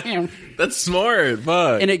just be like, "That's smart,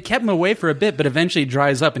 fuck." And it kept him away for a bit, but eventually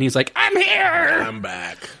dries up, and he's like, "I'm here, I'm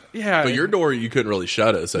back." Yeah, but your door you couldn't really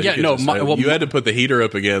shut it, so you had to put the heater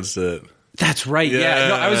up against it. That's right. Yeah,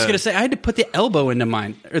 no, I was gonna say I had to put the elbow into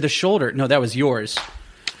mine or the shoulder. No, that was yours.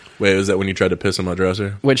 Wait, was that when you tried to piss on my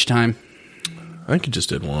dresser? Which time? I think you just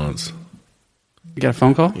did once. You got a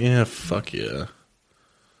phone call? Yeah, fuck yeah.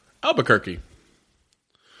 Albuquerque.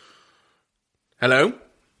 Hello?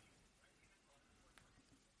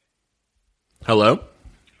 Hello?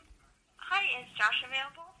 Hi, is Josh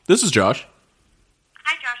available? This is Josh.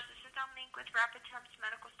 Hi, Josh. This is Dominique with Rapid Temps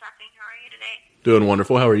Medical Staffing. How are you today? Doing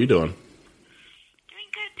wonderful. How are you doing? Doing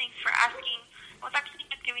good. Thanks for asking. I was actually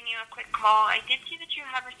just giving you a quick call. I did see that you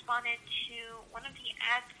have responded to one of the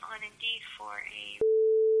ads on Indeed for a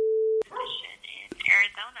position in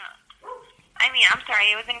Arizona. I'm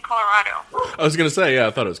sorry, it was in Colorado. I was going to say, I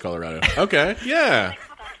thought it was Colorado. Okay, yeah.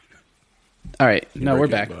 All right, no, we're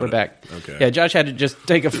back. We're back. Okay. Yeah, Josh had to just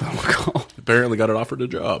take a phone call. Apparently got offered a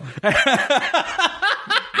job.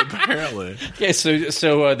 Apparently. Yeah, so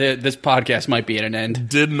this podcast might be at an end.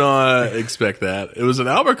 Did not expect that. It was an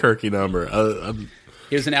Albuquerque number.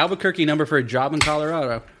 It was an Albuquerque number for a job in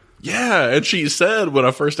Colorado. Yeah, and she said when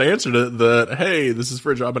I first answered it that, hey, this is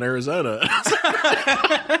for a job in Arizona.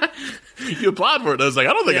 You applied for it. I was like,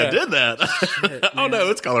 I don't think I did that. Shit, oh,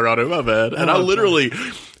 no, it's Colorado. My bad. And I literally,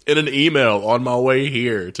 in an email on my way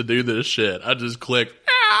here to do this shit, I just clicked,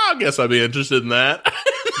 I guess I'd be interested in that.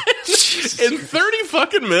 In 30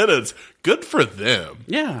 fucking minutes. Good for them.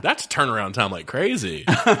 Yeah. That's turnaround time like crazy.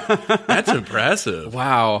 That's impressive.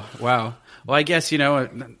 Wow. Well, I guess,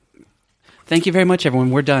 thank you very much,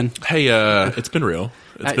 everyone. We're done. Hey, it's been real.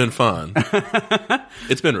 It's been fun.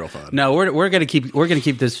 It's been real fun. No, we're gonna keep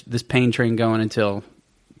this pain train going until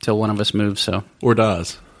one of us moves. So or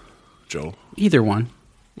dies, Joel. Either one.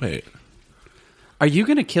 Wait, are you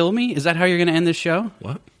gonna kill me? Is that how you're gonna end this show?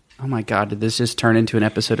 What? Oh my god! Did this just turn into an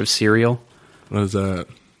episode of Serial? What is that?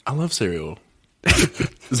 I love cereal.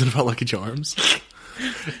 Is it about Lucky Charms?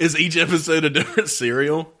 Is each episode a different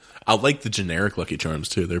cereal? I like the generic Lucky Charms,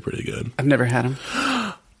 too. They're pretty good. I've never had them.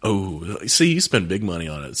 Oh, see, you spend big money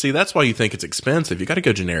on it. See, that's why you think it's expensive. You got to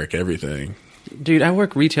go generic everything. Dude, I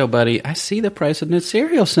work retail, buddy. I see the price of the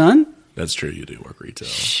cereal, son. That's true. You do work retail.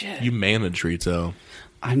 Shit. You manage retail.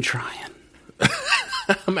 I'm trying.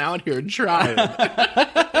 I'm out here trying.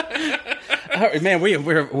 Man,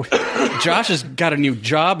 we're Josh has got a new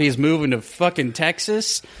job. He's moving to fucking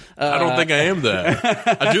Texas. I don't think I am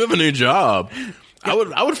that. I do have a new job.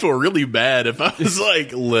 I would feel really bad if I was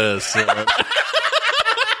like, listen.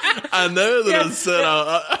 I know that it said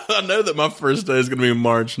I know that my first day is going to be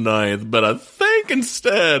March 9th, but I think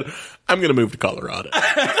instead I'm going to move to Colorado.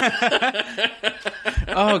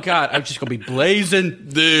 Oh God, I'm just going to be blazing,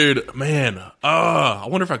 dude. Man, I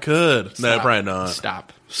wonder if I could. Stop. No, probably not.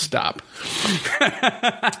 Stop.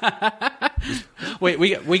 Wait,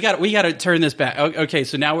 we got to turn this back. Okay,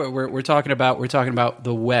 so now we're talking about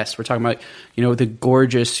the West. We're talking about the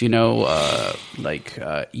gorgeous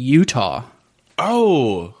Utah.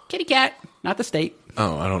 Oh, kitty cat, not the state.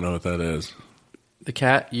 Oh, I don't know what that is. The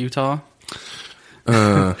cat, Utah.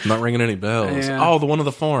 Not ringing any bells. Yeah. Oh, the one on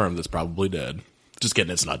the farm that's probably dead. Just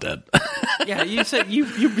kidding, it's not dead. Yeah, you said you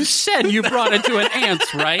brought it to an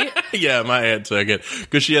aunt's, right? Yeah, my aunt took it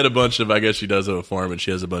because she had a bunch of. I guess she does have a farm, and she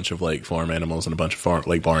has a bunch of farm animals and a bunch of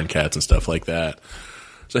barn cats and stuff like that.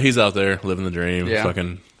 So he's out there living the dream,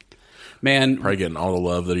 fucking. Man, probably getting all the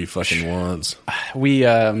love that he fucking wants.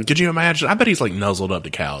 Could you imagine? I bet he's nuzzled up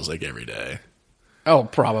to cows every day. Oh,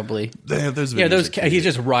 probably. Those he's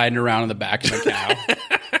just riding around on the back of a cow.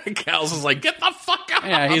 Cows is get the fuck out.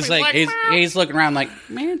 Yeah, he's looking around man,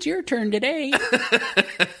 it's your turn today.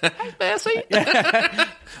 Hi, Bessie.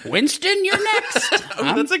 Winston, you're next.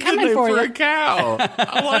 That's a good name for a cow.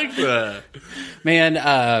 I like that.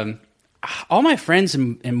 Man, all my friends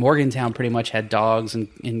in Morgantown pretty much had dogs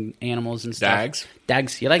and animals and stuff.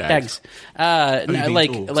 Dags. You like dags?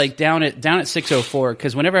 Like down at 604.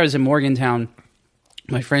 Because whenever I was in Morgantown,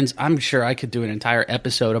 my friends, I'm sure I could do an entire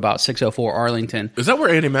episode about 604 Arlington. Is that where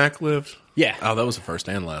Andy Mack lived? Yeah. Oh, that was the first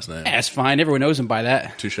and last name. That's fine. Everyone knows him by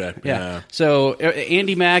that. Touche. Yeah. So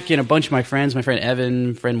Andy Mack and a bunch of my friends, my friend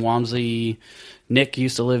Evan, friend Walmsley, Nick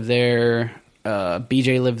used to live there.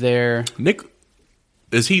 BJ lived there. Nick,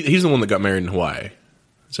 he's the one that got married in Hawaii.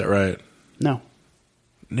 Is that right? No.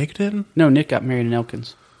 Nick didn't? No, Nick got married in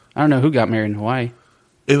Elkins. I don't know who got married in Hawaai.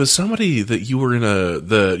 It was somebody that you were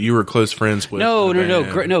you were close friends with.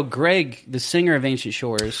 No. Greg, the singer of Ancient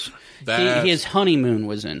Shores. His honeymoon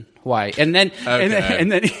was in Hawaii, and then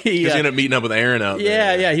he ended up meeting up with Aaron out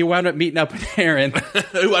there. Yeah, he wound up meeting up with Aaron.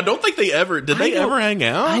 Who I don't think they ever hang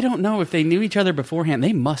out. I don't know if they knew each other beforehand.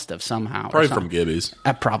 They must have somehow. Probably from Gibby's.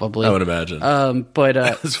 Probably, I would imagine. But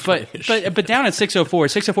down at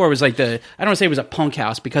 604 was like I don't want to say it was a punk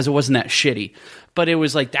house because it wasn't that shitty, but it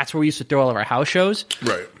was like that's where we used to throw all of our house shows.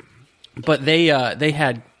 Right. But they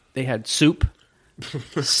had Soup.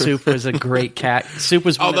 Soup was a great cat. Soup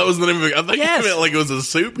was. That was the name of it. I think you meant like it was a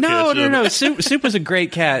soup. No. Soup was a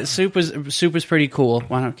great cat. Soup was pretty cool.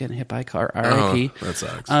 Wound up getting hit by a car. R.I.P. That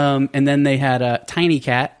sucks. And then they had a Tiny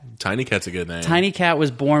Cat. Tiny Cat's a good name. Tiny Cat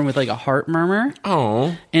was born with like a heart murmur.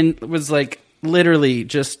 Oh, and was like literally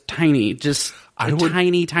just tiny,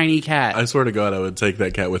 tiny cat. I swear to God, I would take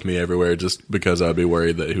that cat with me everywhere just because I'd be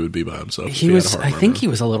worried that he would be by himself. I think he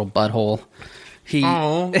was a little butthole.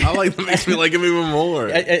 I like that. Makes me like him even more.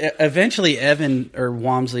 Eventually, Evan or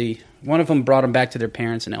Walmsley, one of them brought him back to their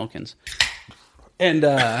parents in Elkins. And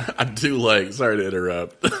I do sorry to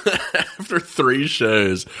interrupt. After 3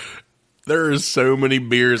 shows, there are so many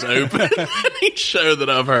beers open in each show that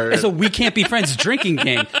I've heard. It's a we can't be friends drinking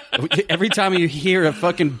game. Every time you hear a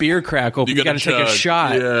fucking beer crack open, you got to take a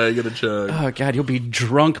shot. Yeah, you got to chug. Oh God, you'll be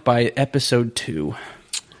drunk by episode 2.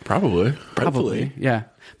 Probably, yeah.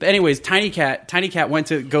 But anyways, Tiny Cat went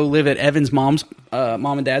to go live at Evan's mom's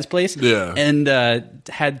mom and dad's place. Yeah. And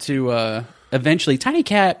had to eventually Tiny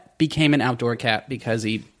Cat became an outdoor cat because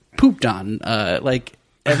he pooped on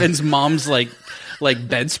Evan's mom's like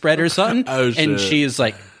bedspread or something. Oh shit. And she's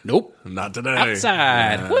like, nope. Not today.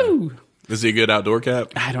 Outside. Woo. Is he a good outdoor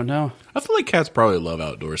cat? I don't know. I feel like cats probably love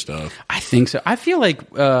outdoor stuff. I think so. I feel like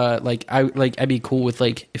I'd be cool with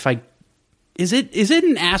if I Is it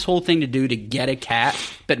an asshole thing to do to get a cat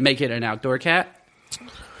but make it an outdoor cat?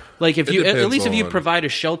 Like if you provide a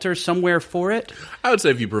shelter somewhere for it? I would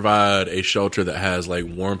say if you provide a shelter that has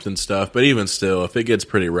warmth and stuff, but even still, if it gets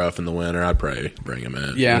pretty rough in the winter, I'd probably bring him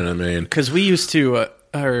in. Yeah. You know what I mean? Because we used to,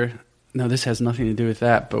 no, this has nothing to do with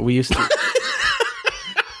that, but we used to.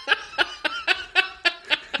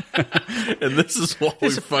 And this is why we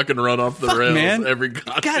fucking run off the rails, man. Every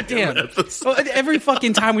goddamn episode. Well, every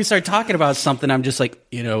fucking time we start talking about something, I'm just like,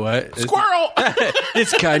 you know what? Squirrel!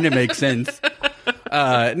 This kind of makes sense.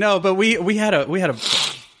 No, but we had a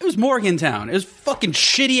it was Morgantown. It was fucking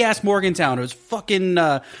shitty ass Morgantown. It was fucking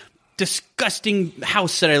disgusting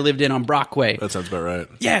house that I lived in on Brockway. That sounds about right.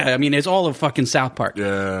 Yeah, I mean, it's all of fucking South Park.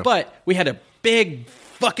 Yeah. But we had a big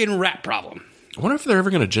fucking rat problem. I wonder if they're ever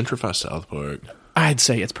going to gentrify South Park. I'd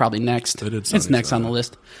say it's probably next. It's next on the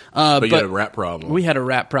list. But you had a rat problem. We had a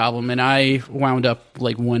rat problem, and I wound up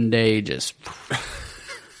one day just...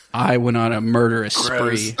 I went on a murderous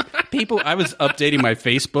spree. I was updating my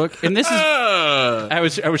Facebook, and this is... I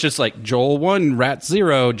was just like, Joel 1, rat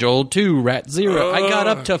 0, Joel 2, rat 0. I got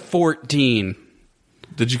up to 14.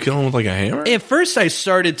 Did you kill him with a hammer? At first, I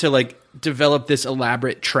started to develop this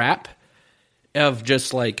elaborate trap of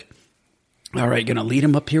just all right, gonna lead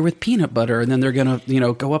them up here with peanut butter, and then they're gonna,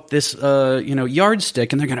 go up this,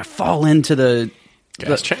 yardstick, and they're gonna fall into the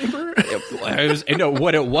gas chamber.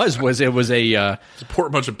 What it was a pour a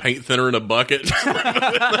bunch of paint thinner in a bucket.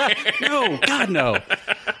 No, God, no.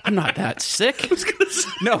 I'm not that sick.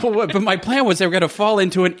 No, but my plan was they were gonna fall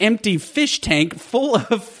into an empty fish tank full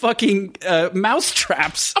of fucking mouse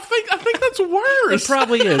traps. I think that's worse. It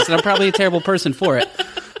probably is, and I'm probably a terrible person for it.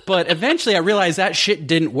 But eventually I realized that shit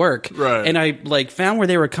didn't work. Right. And I found where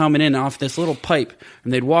they were coming in off this little pipe,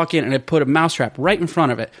 and they'd walk in and I'd put a mousetrap right in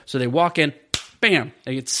front of it. So they walk in, bam,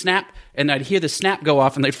 they'd snap, and I'd hear the snap go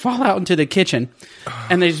off, and they'd fall out into the kitchen,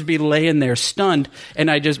 and they'd just be laying there stunned, and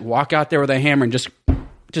I'd just walk out there with a hammer and just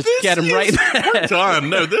Just get him right. We're done.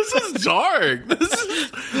 No, this is dark.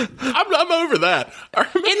 I'm over that.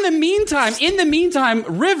 In the meantime,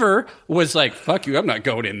 River was like, "Fuck you, I'm not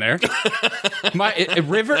going in there."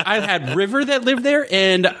 River, I had River that lived there,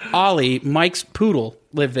 and Ollie, Mike's poodle,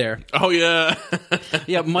 lived there. Oh yeah,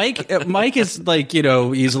 yeah. Mike is like,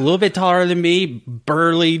 he's a little bit taller than me,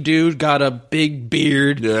 burly dude, got a big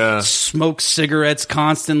beard, smokes cigarettes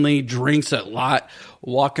constantly, drinks a lot.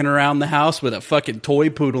 Walking around the house with a fucking toy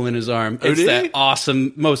poodle in his arm. It's that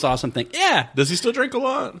most awesome thing. Yeah. Does he still drink a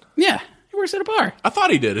lot? Yeah. He works at a bar. I thought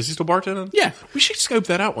he did. Is he still bartending? Yeah. We should scope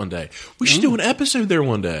that out one day. We should do an episode there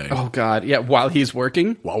one day. Oh, God. Yeah, while he's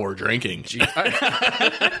working? While we're drinking.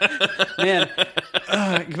 Man.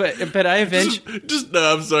 But I eventually...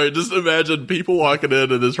 I'm sorry. Just imagine people walking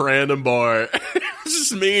into this random bar. It's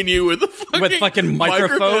just me and you with fucking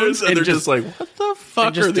microphones. And they're just like, what the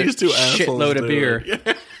fuck are these two assholes shitload of beer.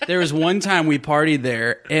 Yeah. There was one time we partied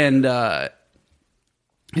there, and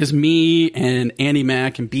it was me and Andy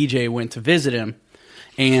Mack and BJ went to visit him.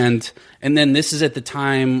 And then this is at the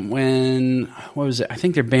time when, what was it? I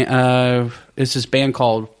think it's this band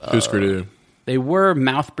called... Husker Du. They were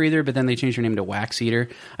Mouth Breather, but then they changed their name to Wax Eater.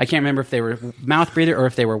 I can't remember if they were Mouth Breather or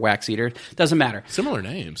if they were Wax Eater. Doesn't matter. Similar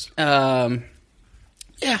names. Yeah.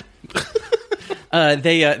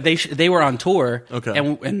 They were on tour, okay,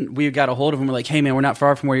 and we got a hold of them. We're like, "Hey man, we're not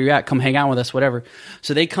far from where you're at. Come hang out with us, whatever."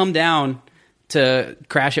 So they come down to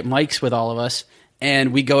crash at Mike's with all of us,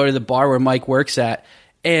 and we go to the bar where Mike works at,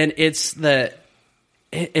 and it's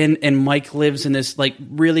and Mike lives in this like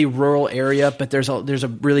really rural area, but there's a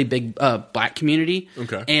really big black community.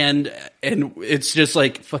 Okay. And it's just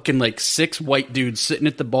like fucking like 6 white dudes sitting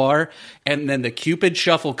at the bar, and then the Cupid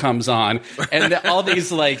Shuffle comes on, and all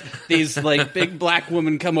these big black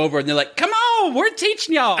women come over, and they're like, "Come on, we're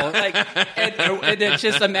teaching y'all." Like, and it's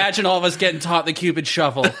just imagine all of us getting taught the Cupid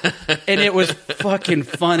Shuffle, and it was fucking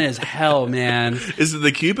fun as hell, man. Is it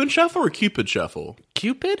the Cupid Shuffle or Cupid Shuffle?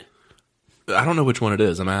 Cupid? I don't know which one it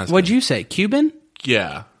is. I'm asking. What'd you say? Cuban?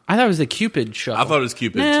 Yeah. I thought it was the Cupid Shuffle. I thought it was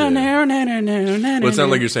Cupid, too. No. Well, it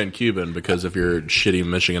sounds like you're saying Cuban because of your shitty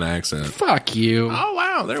Michigan accent. Fuck you. Oh,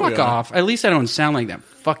 wow. There we go. Fuck off. At least I don't sound like that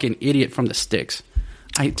fucking idiot from the Sticks.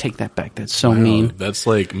 I take that back. That's so mean. That's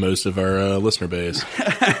like most of our listener base.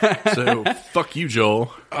 So, fuck you,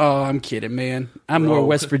 Joel. Oh, I'm kidding, man. I'm more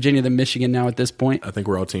West Virginia than Michigan now at this point. I think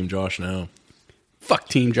we're all Team Josh now. Fuck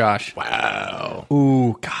Team Josh. Wow.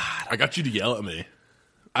 Ooh, God. I got you to yell at me.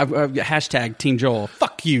 Hashtag Team Joel.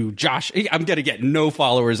 Fuck you, Josh. I'm going to get no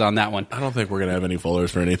followers on that one. I don't think we're going to have any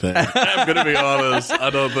followers for anything. I'm going to be honest.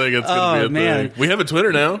 I don't think it's going to be a thing. We have a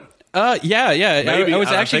Twitter now. Yeah. I was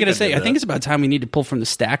actually going to say, I think it's about time we need to pull from the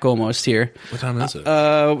stack almost here. What time is it?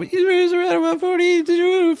 It's around about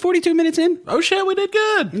 42 minutes in. Oh, shit, we did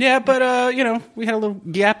good. Yeah, but, we had a little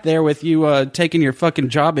gap there with you taking your fucking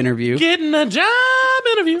job interview. Getting a job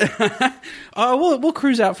interview. We'll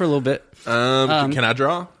cruise out for a little bit. Can I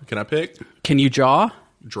draw? Can I pick? Can you draw?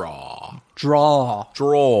 Draw.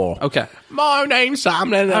 Okay. My name's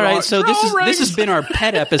Simon. All right, so this has been our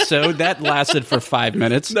pet episode. That lasted for 5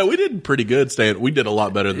 minutes. No, we did pretty good. We did a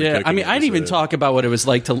lot better than the I mean, I didn't even talk about what it was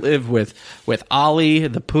like to live with Ollie,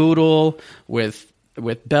 the poodle, with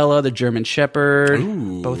Bella, the German Shepherd,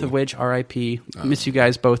 both of which R.I.P. Miss you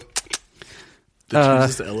guys both. Did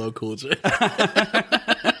Jesus LL Cool J?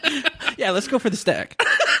 Yeah, let's go for the stack.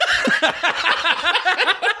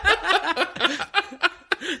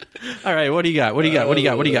 All right, what do you got?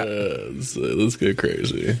 Let's get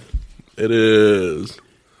crazy. It is.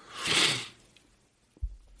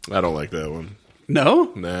 I don't like that one.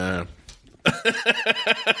 No? Nah.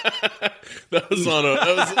 That was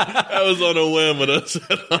on a whim when I was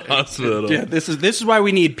at the hospital. Yeah, this is why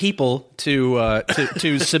we need people to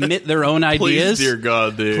submit their own ideas. Please, dear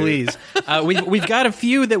God, dude. Please, we've got a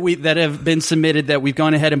few that have been submitted that we've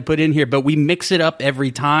gone ahead and put in here, but we mix it up every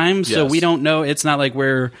time, so we don't know. It's not like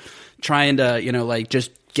we're trying to just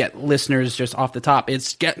get listeners just off the top.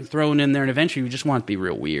 It's getting thrown in there, and eventually we just want it to be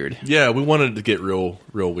real weird. Yeah, we wanted to get real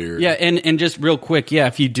weird. Yeah, and just real quick,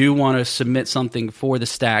 if you do want to submit something for the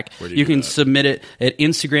stack, you can submit it at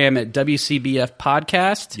Instagram at WCBF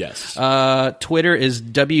Podcast. Yes. Twitter is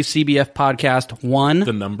WCBF Podcast 1.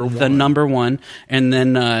 The number 1. The number 1. And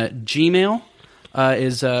then Gmail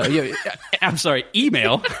is I'm sorry,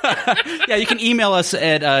 email. Yeah, you can email us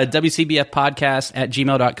at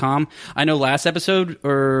wcbfpodcast@gmail.com. I know last episode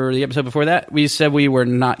or the episode before that, we said we were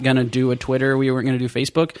not going to do a Twitter, we weren't going to do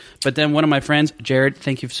Facebook, but then one of my friends, Jared,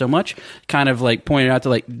 thank you so much, kind of pointed out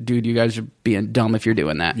to dude, you guys are being dumb if you're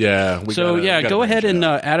doing that. Yeah. Go ahead and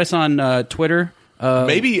add us on Twitter.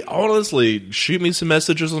 Maybe, honestly, shoot me some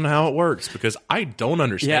messages on how it works, because I don't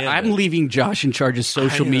understand. Yeah, I'm leaving Josh in charge of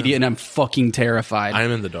social media, and I'm fucking terrified.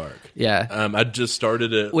 I'm in the dark. Yeah. I just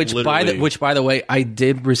started it. Which, by the way, I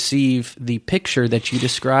did receive the picture that you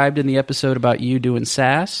described in the episode about you doing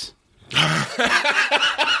sass.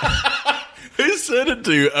 Who sent it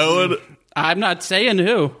to you, Owen? I'm not saying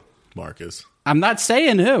who. Marcus. I'm not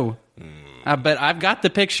saying who. But I've got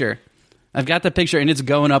the picture. And it's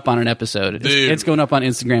going up on an episode. Dude, it's going up on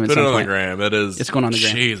Instagram at some point. Put it on the gram. It's going on the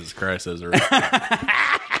gram. Jesus Christ, that's right.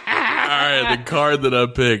 All right, the card that I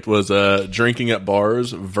picked was drinking at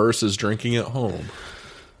bars versus drinking at home.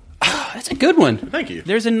 That's a good one. Thank you.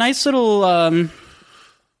 There's a nice little...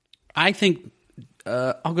 I think...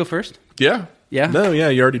 I'll go first. Yeah. Yeah? No, yeah,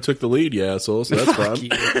 you already took the lead, yeah, so that's fine.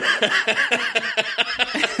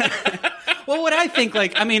 Well, what I think,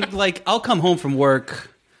 I'll come home from work...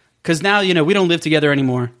 Because now, we don't live together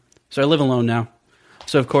anymore. So I live alone now.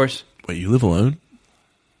 So, of course... Wait, you live alone?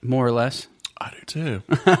 More or less. I do, too.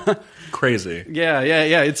 Crazy. Yeah.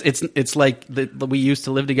 It's like we used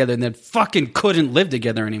to live together and then fucking couldn't live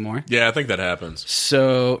together anymore. Yeah, I think that happens.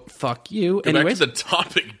 So, fuck you. Anyways, back to the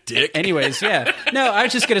topic, dick. Anyways, yeah. No, I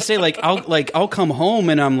was just going to say, I'll come home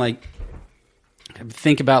and I'm like...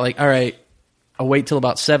 Think about, all right, I'll wait till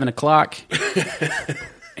about 7 o'clock...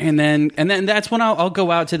 And then that's when I'll go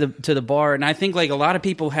out to the bar, and I think a lot of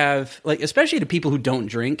people have especially the people who don't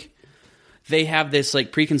drink, they have this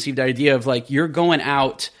preconceived idea of you're going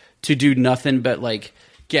out to do nothing but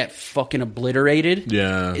get fucking obliterated,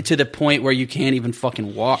 to the point where you can't even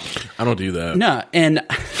fucking walk. I don't do that. No, and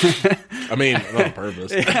I mean, not on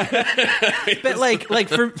purpose.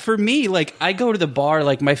 But for me, I go to the bar.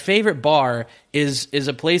 My favorite bar is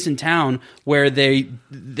a place in town where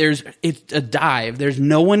it's a dive. There's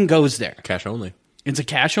no one goes there. Cash only. It's a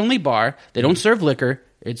cash only bar. They don't serve liquor.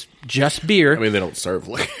 It's just beer. I mean, they don't serve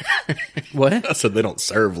liquor. What? I said they don't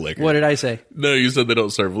serve liquor. What did I say? No, you said they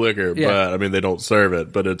don't serve liquor, but I mean, they don't serve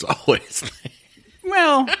it, but it's always there.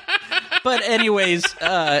 Well, but anyways,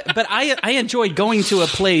 but I enjoy going to a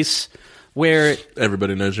place where...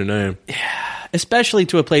 Everybody knows your name. Especially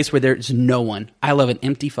to a place where there's no one. I love an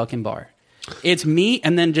empty fucking bar. It's me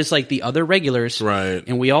and then just the other regulars. Right.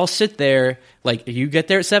 And we all sit there. You get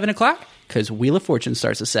there at 7 o'clock? Because Wheel of Fortune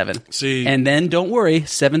starts at 7. See, and then don't worry,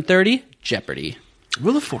 7:30, Jeopardy.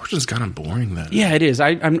 Wheel of Fortune's kind of boring then. Yeah, it is.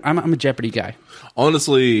 I'm a Jeopardy guy.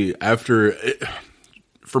 Honestly, for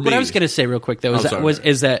me, what I was going to say real quick though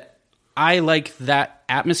is that I like that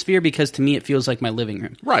atmosphere because to me it feels like my living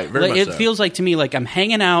room. Right. Very much. It feels to me like I'm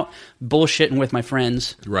hanging out, bullshitting with my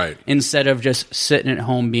friends. Right. Instead of just sitting at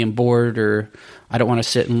home being bored, or I don't want to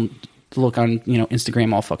sit and look on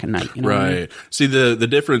Instagram all fucking night. You know right. What I mean? See the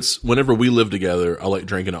difference. Whenever we live together, I like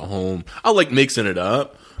drinking at home. I like mixing it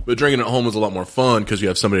up, but drinking at home is a lot more fun because you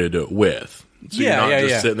have somebody to do it with. So you're not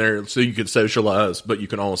just sitting there. So you can socialize, but you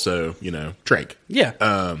can also drink.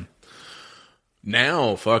 Yeah.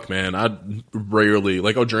 Now, fuck, man, I rarely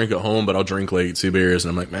I'll drink at home, but I'll drink 2 beers, and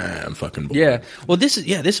I'm like, man, I'm fucking bored. Yeah. Well, this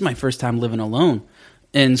is my first time living alone.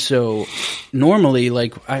 And so normally,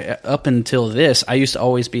 up until this, I used to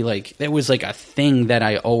always be there was a thing that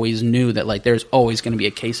I always knew that there's always going to be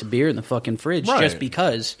a case of beer in the fucking fridge, right. Just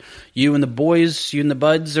because you and the buds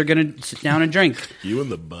are going to sit down and drink. You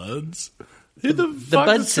and the buds? Who the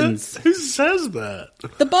Budsons. Who says that?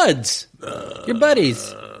 The buds. Your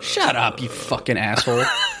buddies. Shut up, you fucking asshole.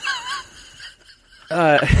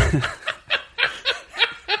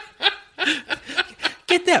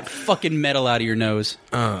 Get that fucking metal out of your nose.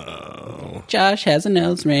 Oh. Josh has a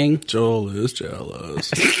nose ring. Joel is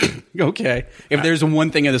jealous. Okay. If there's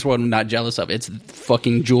one thing in this world I'm not jealous of, it's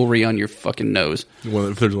fucking jewelry on your fucking nose. Well,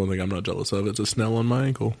 if there's one thing I'm not jealous of, it's a Snell on my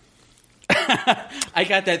ankle. I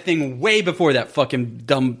got that thing way before that fucking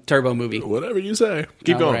dumb Turbo movie. Whatever you say.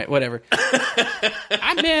 Keep going. Right, whatever.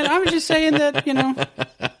 I was just saying that,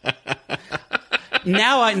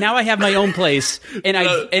 Now I have my own place, and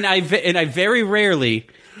I very rarely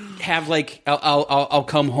have I'll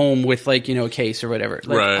come home with a case or whatever.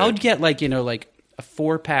 Right. I'll get a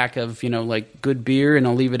 4-pack of good beer, and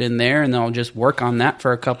I'll leave it in there, and I'll just work on that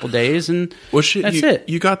for a couple days, and that's it.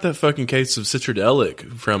 You got that fucking case of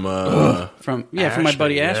Citradelic from from my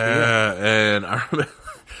buddy Ashby. Yeah, and I remember.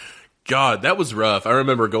 God, that was rough. I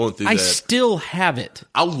remember going through that. I still have it.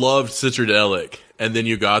 I loved Citradelic, and then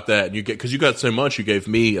you got that, and because you got so much, you gave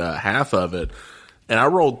me half of it, and I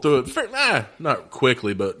rolled through it, not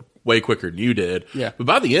quickly, but way quicker than you did. Yeah. But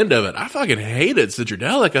by the end of it, I fucking hated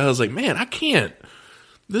Citradelic. I was like, man, I can't.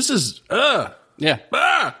 This is yeah. Yeah.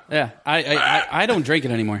 I don't drink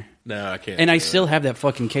it anymore. No, I can't. And I still have that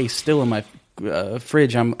fucking case still in my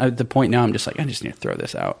fridge. I'm at the point now. I'm just like, I just need to throw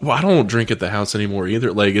this out. Well, I don't drink at the house anymore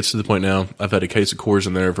either. Like, it's to the point now. I've had a case of Coors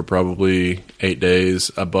in there for probably 8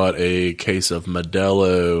 days. I bought a case of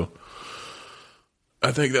Modelo.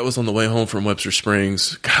 I think that was on the way home from Webster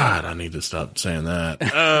Springs. God, I need to stop saying that.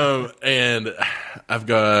 And I've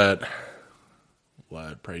got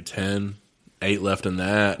probably 10. 8 left in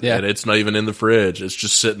that, and it's not even in the fridge. It's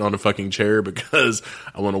just sitting on a fucking chair because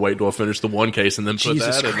I want to wait till I finish the one case and then put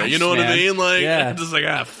that in there. You know what I mean? Like, I'm just like,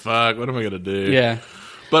 fuck, what am I gonna do? Yeah.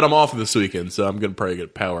 But I'm off this weekend, so I'm gonna probably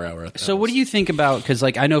get power hour at the So house. what do you think about? Because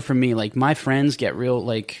like I know for me, like my friends get real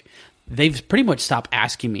like they've pretty much stopped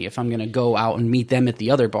asking me if I'm gonna go out and meet them at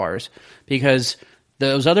the other bars because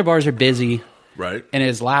those other bars are busy. Right. And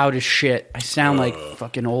it's loud as shit. I sound like a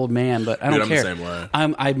fucking old man, but I don't care. I'm the same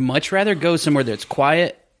way. I'd much rather go somewhere that's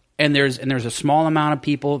quiet and there's a small amount of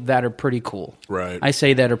people that are pretty cool. Right. I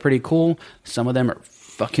say that are pretty cool. Some of them are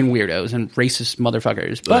fucking weirdos and racist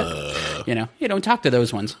motherfuckers. But you don't talk to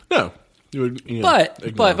those ones. No. But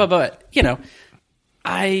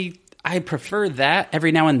I prefer that.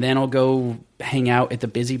 Every now and then I'll go hang out at the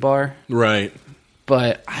busy bar. Right.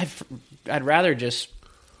 But I'd rather just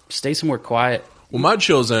stay somewhere quiet. Well, my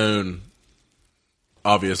chill zone,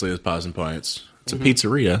 obviously, is Pies and Pints. It's a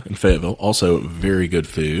pizzeria in Fayetteville. Also, very good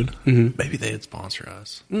food. Maybe they'd sponsor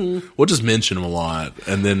us. We'll just mention them a lot,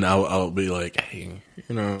 and then I'll be like, hey,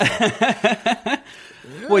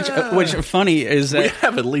 Which funny is that we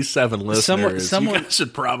have at least 7 listeners. Someone you guys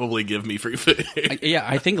should probably give me free food.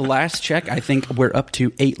 I think last check, I think we're up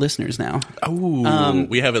to 8 listeners now. Oh,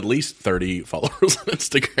 we have at least 30 followers on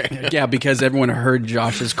Instagram. Yeah, because everyone heard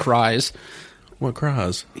Josh's cries. What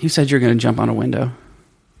cries? You said you're going to jump on a window.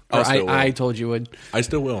 Or I told you would. I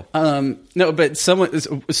still will. No, but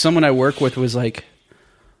someone I work with was like,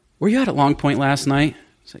 "Were you out at Long Point last night?"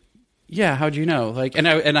 It's like, "Yeah, how'd you know?" Like, and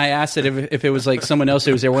I asked it if it was like someone else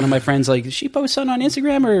who was there. One of my friends, like, did she post something on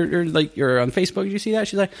Instagram or on Facebook? Did you see that?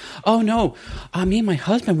 She's like, "Oh no, me and my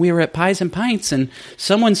husband, we were at Pies and Pints, and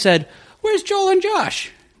someone said, 'Where's Joel and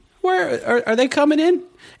Josh? Where are they coming in?'"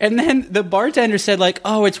 And then the bartender said, like,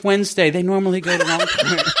 "Oh, it's Wednesday. They normally go to Long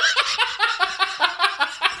Point."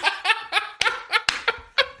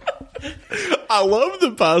 I love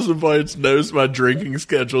that Pies and Pints knows my drinking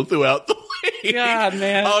schedule throughout the week. God,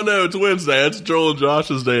 man. Oh, no, it's Wednesday. It's Joel and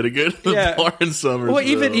Josh's day to go to the bar in Summersville. Well,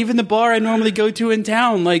 even the bar I normally go to in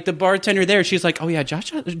town, like the bartender there, she's like, "Oh, yeah,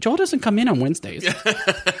 Joel doesn't come in on Wednesdays."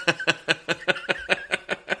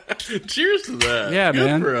 Cheers to that. Yeah, Good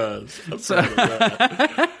man. for us. I'm proud of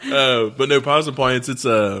that. But no, Pies and Pints, it's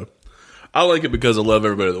I like it because I love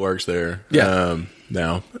everybody that works there. Yeah.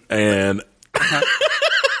 Now. And...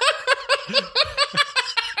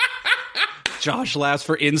 Josh laughs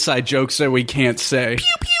for inside jokes that we can't say. Pew,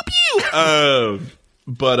 pew, pew.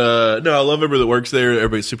 But no, I love everybody that works there.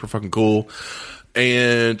 Everybody's super fucking cool.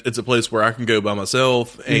 And it's a place where I can go by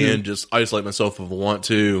myself and just isolate myself if I want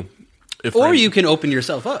to. Or you can open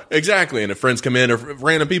yourself up. Exactly. And if friends come in or if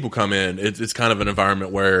random people come in, it's kind of an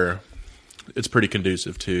environment where it's pretty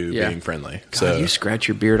conducive to being friendly. God, so you scratch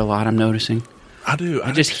your beard a lot, I'm noticing. I do.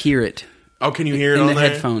 I just hear it. Oh, can you hear it in on the there?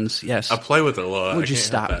 headphones? Yes. I play with it a lot. Would you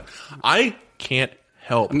stop? I can't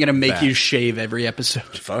help. I'm gonna make that. you shave every episode.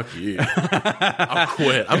 Fuck you. I'll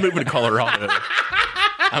quit. I'm moving to Colorado.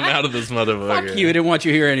 I'm out of this motherfucker. Fuck you. I didn't want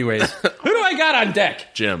you here anyways. Who do I got on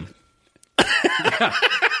deck? Jim.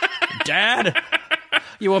 Dad?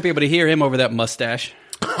 You won't be able to hear him over that mustache.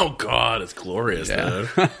 Oh, God. It's glorious, though.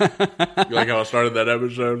 You like how I started that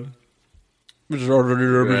episode?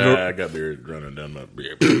 Yeah, I got beard running down my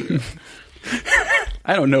beard.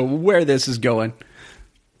 I don't know where this is going.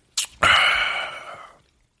 Are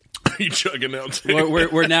you chugging now, too?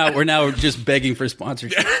 We're now just begging for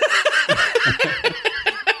sponsorship.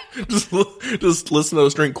 Just listen to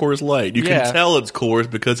us drink Coors Light. You can tell it's Coors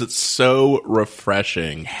because it's so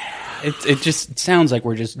refreshing. It just sounds like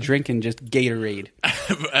we're just drinking just Gatorade. I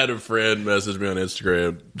had a friend message me on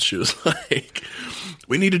Instagram. She was like,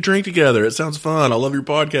 "We need to drink together. It sounds fun. I love your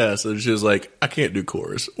podcast." And she was like, "I can't do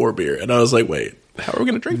Coors or beer." And I was like, "Wait, how are we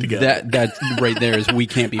going to drink together?" That right there is we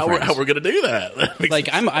can't be friends. How we're going to do that? Like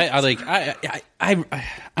I'm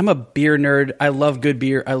a beer nerd. I love good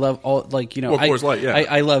beer. I love all Coors Light, yeah.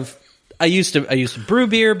 I used to brew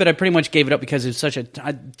beer, but I pretty much gave it up because it's such a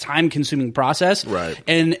time-consuming process. Right.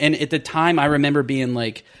 And at the time, I remember being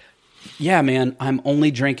like, "Yeah, man, I'm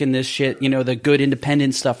only drinking this shit. The good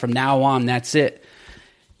independent stuff from now on. That's it."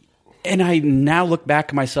 And I now look back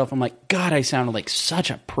at myself. I'm like, God, I sounded like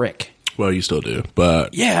such a prick. Well, you still do,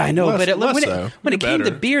 but yeah, I know. Less, But when it came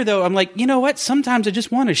to beer, though, I'm like, you know what? Sometimes I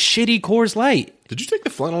just want a shitty Coors Light. Did you take the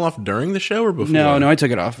flannel off during the show or before? No, I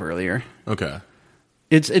took it off earlier. Okay.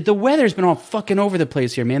 The weather's been all fucking over the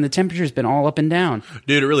place here, man. The temperature's been all up and down.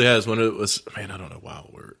 Dude, it really has. When it was, man, I don't know why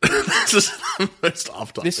we're this is the most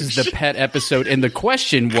off topic. This is the pet episode, and the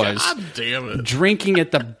question was, God damn it, drinking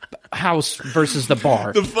at the house versus the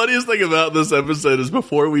bar. The funniest thing about this episode is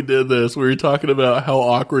before we did this, we were talking about how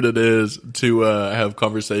awkward it is to have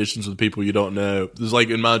conversations with people you don't know. It's like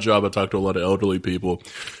in my job, I talk to a lot of elderly people.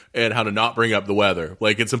 And how to not bring up the weather.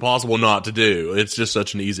 Like, it's impossible not to do. It's just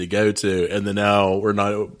such an easy go-to. And then now we've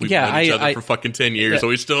known each other for fucking 10 years, so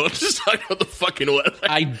we still just talk about the fucking weather.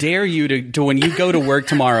 I dare you to when you go to work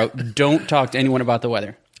tomorrow, don't talk to anyone about the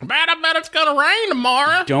weather. I bet it's going to rain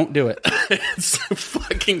tomorrow. Don't do it. It's so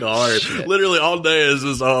fucking hard. Shit. Literally all day is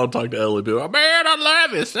just, I'll talk to elderly people. I bet I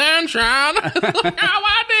love you, sunshine. Oh,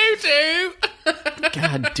 I do, too.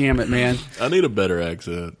 God damn it, man. I need a better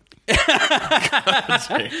accent.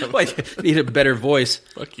 Wait, need a better voice.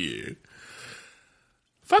 Fuck you.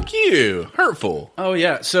 Fuck you. Hurtful. Oh,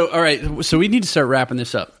 yeah. So, all right. So we need to start wrapping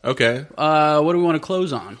this up. Okay. What do we want to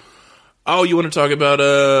close on? Oh, you want to talk about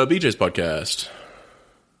BJ's podcast?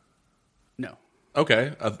 No.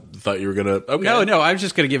 Okay. I thought you were going to... Okay. No. I was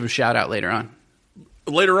just going to give him a shout out later on.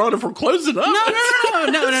 Later on if we're closing up?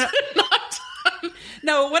 No.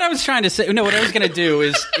 No, what I was trying to say, what I was going to do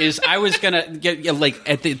is I was going to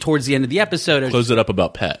get towards the end of the episode. Close it up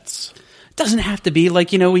about pets. It doesn't have to be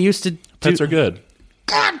like, we used to. Pets are good.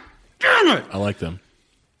 God damn it. I like them.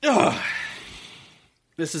 Ugh.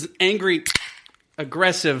 This is angry,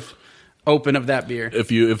 aggressive open of that beer.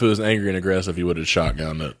 If it was angry and aggressive, you would have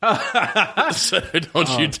shotgunned it. So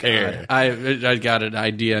don't you dare. God. I got an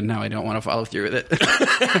idea, and now I don't want to follow through with it.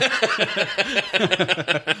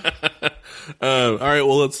 All right,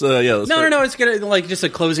 well, let's No, it's gonna just a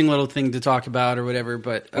closing little thing to talk about or whatever.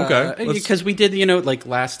 But okay, because we did,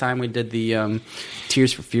 last time we did the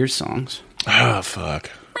Tears for Fears songs. Oh fuck!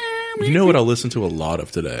 You know what I listened to a lot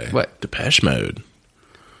of today? What? Depeche Mode.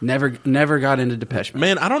 Never got into Depeche Mode.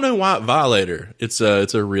 Man, I don't know why. Violator. It's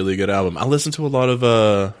a really good album. I listened to a lot of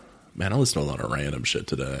random shit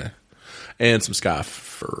today, and some Sky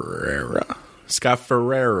Ferreira. Scott?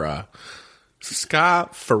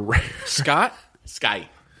 Sky.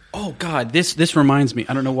 Oh God, this reminds me.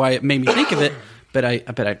 I don't know why it made me think of it, but I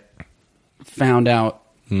bet I found out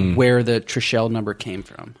where the Trishelle number came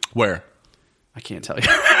from. Where? I can't tell you.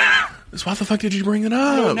 So why the fuck did you bring it up?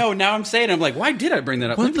 I don't know. Now I'm saying it. I'm like, why did I bring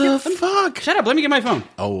that up? What the fuck? Shut up. Let me get my phone.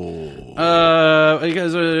 Oh.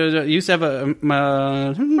 Because you used to have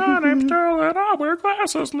my name's Darrell and I wear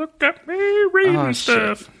glasses. Look at me reading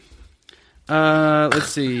stuff. Let's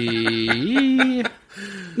see.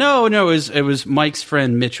 No, it was Mike's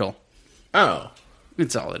friend Mitchell. Oh.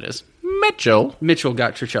 That's all it is. Mitchell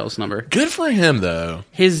got Trichelle's number. Good for him, though.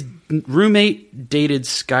 His roommate dated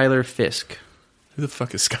Skylar Fisk. Who the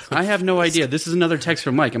fuck is Skylar? I have no idea. This is another text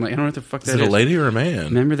from Mike. I'm like, I don't know what the fuck that is. Is it a lady or a man?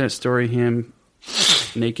 Remember that story? Him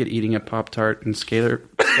naked eating a Pop-Tart and Skylar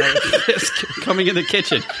Fisk coming in the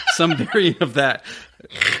kitchen. Some variant of that.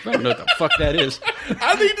 I don't know what the fuck that is.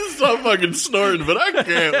 I need to stop fucking snorting, but I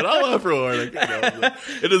can't. But I laugh real hard.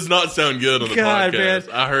 It does not sound good on the podcast.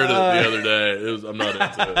 Man. I heard it the other day. I'm not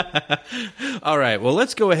into it. All right. Well,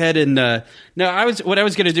 let's go ahead and. What I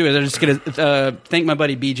was going to do is I was just going to thank my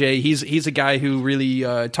buddy BJ. He's a guy who really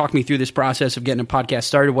talked me through this process of getting a podcast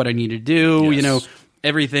started. What I need to do. Yes.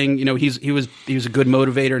 Everything. He was a good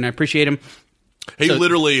motivator, and I appreciate him. He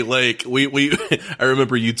literally, we I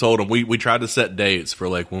remember you told him, we tried to set dates for,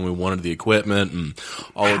 when we wanted the equipment and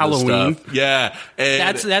all of Halloween. this stuff. Yeah.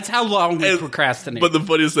 And, that's how long we procrastinate. But the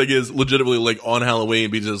funniest thing is, legitimately, on Halloween,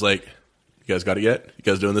 BJ's like, you guys got it yet? You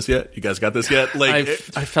guys doing this yet? You guys got this yet? I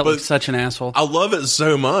felt like such an asshole. I love it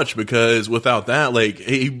so much because without that,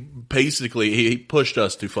 he pushed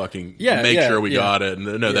us to fucking make sure we got it.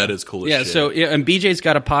 And that is cool as shit. So and BJ's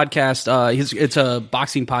got a podcast. It's a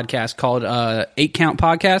boxing podcast called 8 Count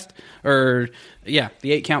Podcast, the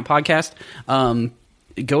 8 Count Podcast.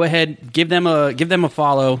 Go ahead, give them a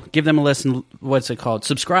follow, give them a listen. What's it called?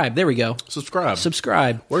 Subscribe. There we go.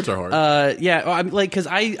 Subscribe. Words are hard. I'm because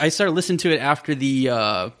I started listening to it after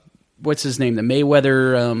the what's his name, the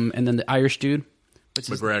Mayweather, and then the Irish dude.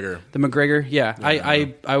 McGregor. The McGregor, yeah.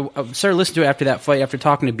 I started listening to it after that fight, after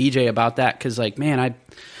talking to BJ about that, because I don't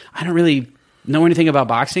really know anything about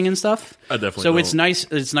boxing and stuff. I definitely so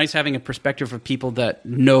don't. It's nice having a perspective of people that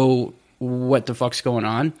know what the fuck's going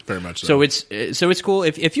on. Very much so. So it's cool.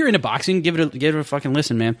 If you're into boxing, give it a fucking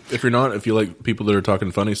listen, man. If you're not, if you like people that are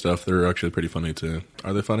talking funny stuff, they're actually pretty funny too.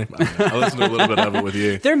 Are they funny? I listened to a little bit of it with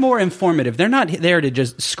you. They're more informative. They're not there to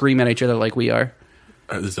just scream at each other like we are.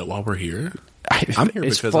 Is that why we're here? I'm here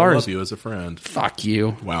because I love you as a friend. Fuck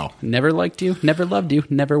you. Wow. Never liked you, never loved you,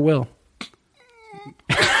 never will.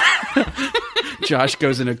 Josh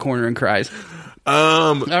goes in a corner and cries.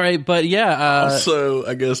 All right, but yeah. Also,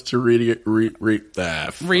 I guess to reiterate,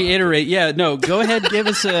 yeah, no, go ahead, give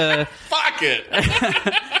us a. Fuck it.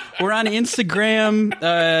 We're on Instagram.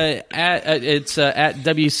 It's at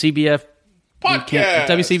WCBF Podcast.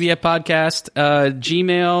 WCBF Podcast.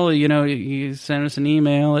 Gmail. You send us an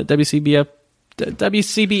email at WCBF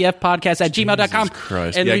podcast at gmail.com.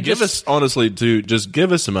 Christ. And yeah, give us, honestly, dude, just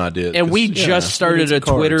give us some ideas. And we just started a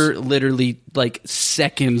Twitter literally like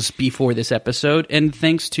seconds before this episode. And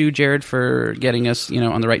thanks to Jared for getting us,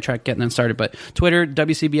 on the right track, getting them started. But Twitter,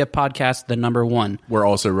 WCBF Podcast, the number 1. We're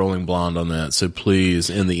also rolling blonde on that. So please,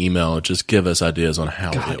 in the email, just give us ideas on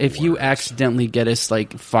how if you accidentally get us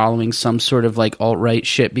like following some sort of like alt-right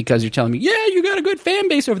shit because you're telling me, yeah, you got a good fan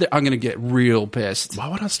base over there, I'm going to get real pissed. Why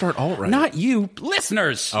would I start alt-right? Not you.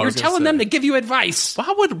 Listeners, you're telling them to give you advice. Why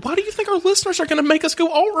do you think our listeners are going to make us go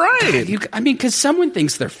all right? Because someone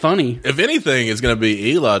thinks they're funny. If anything, it's going to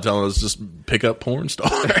be Eli telling us just pick up porn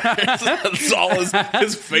stars. That's all his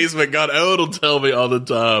Facebook God will tell me all the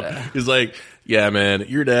time. He's like, yeah, man,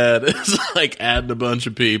 your dad is like adding a bunch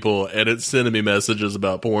of people and it's sending me messages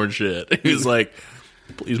about porn shit. He's like,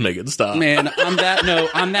 please make it stop. Man, on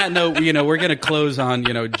that note, we're going to close on,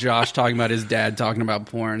 Josh talking about his dad talking about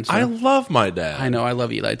porn. So. I love my dad. I know. I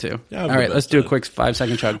love Eli, too. Yeah, all right, let's do a quick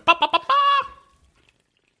 5-second chug.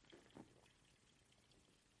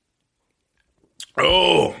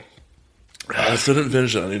 Oh. I still didn't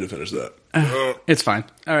finish it. I need to finish that. It's fine.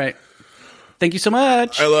 All right. Thank you so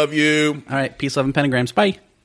much. I love you. All right. Peace, love, and pentagrams. Bye.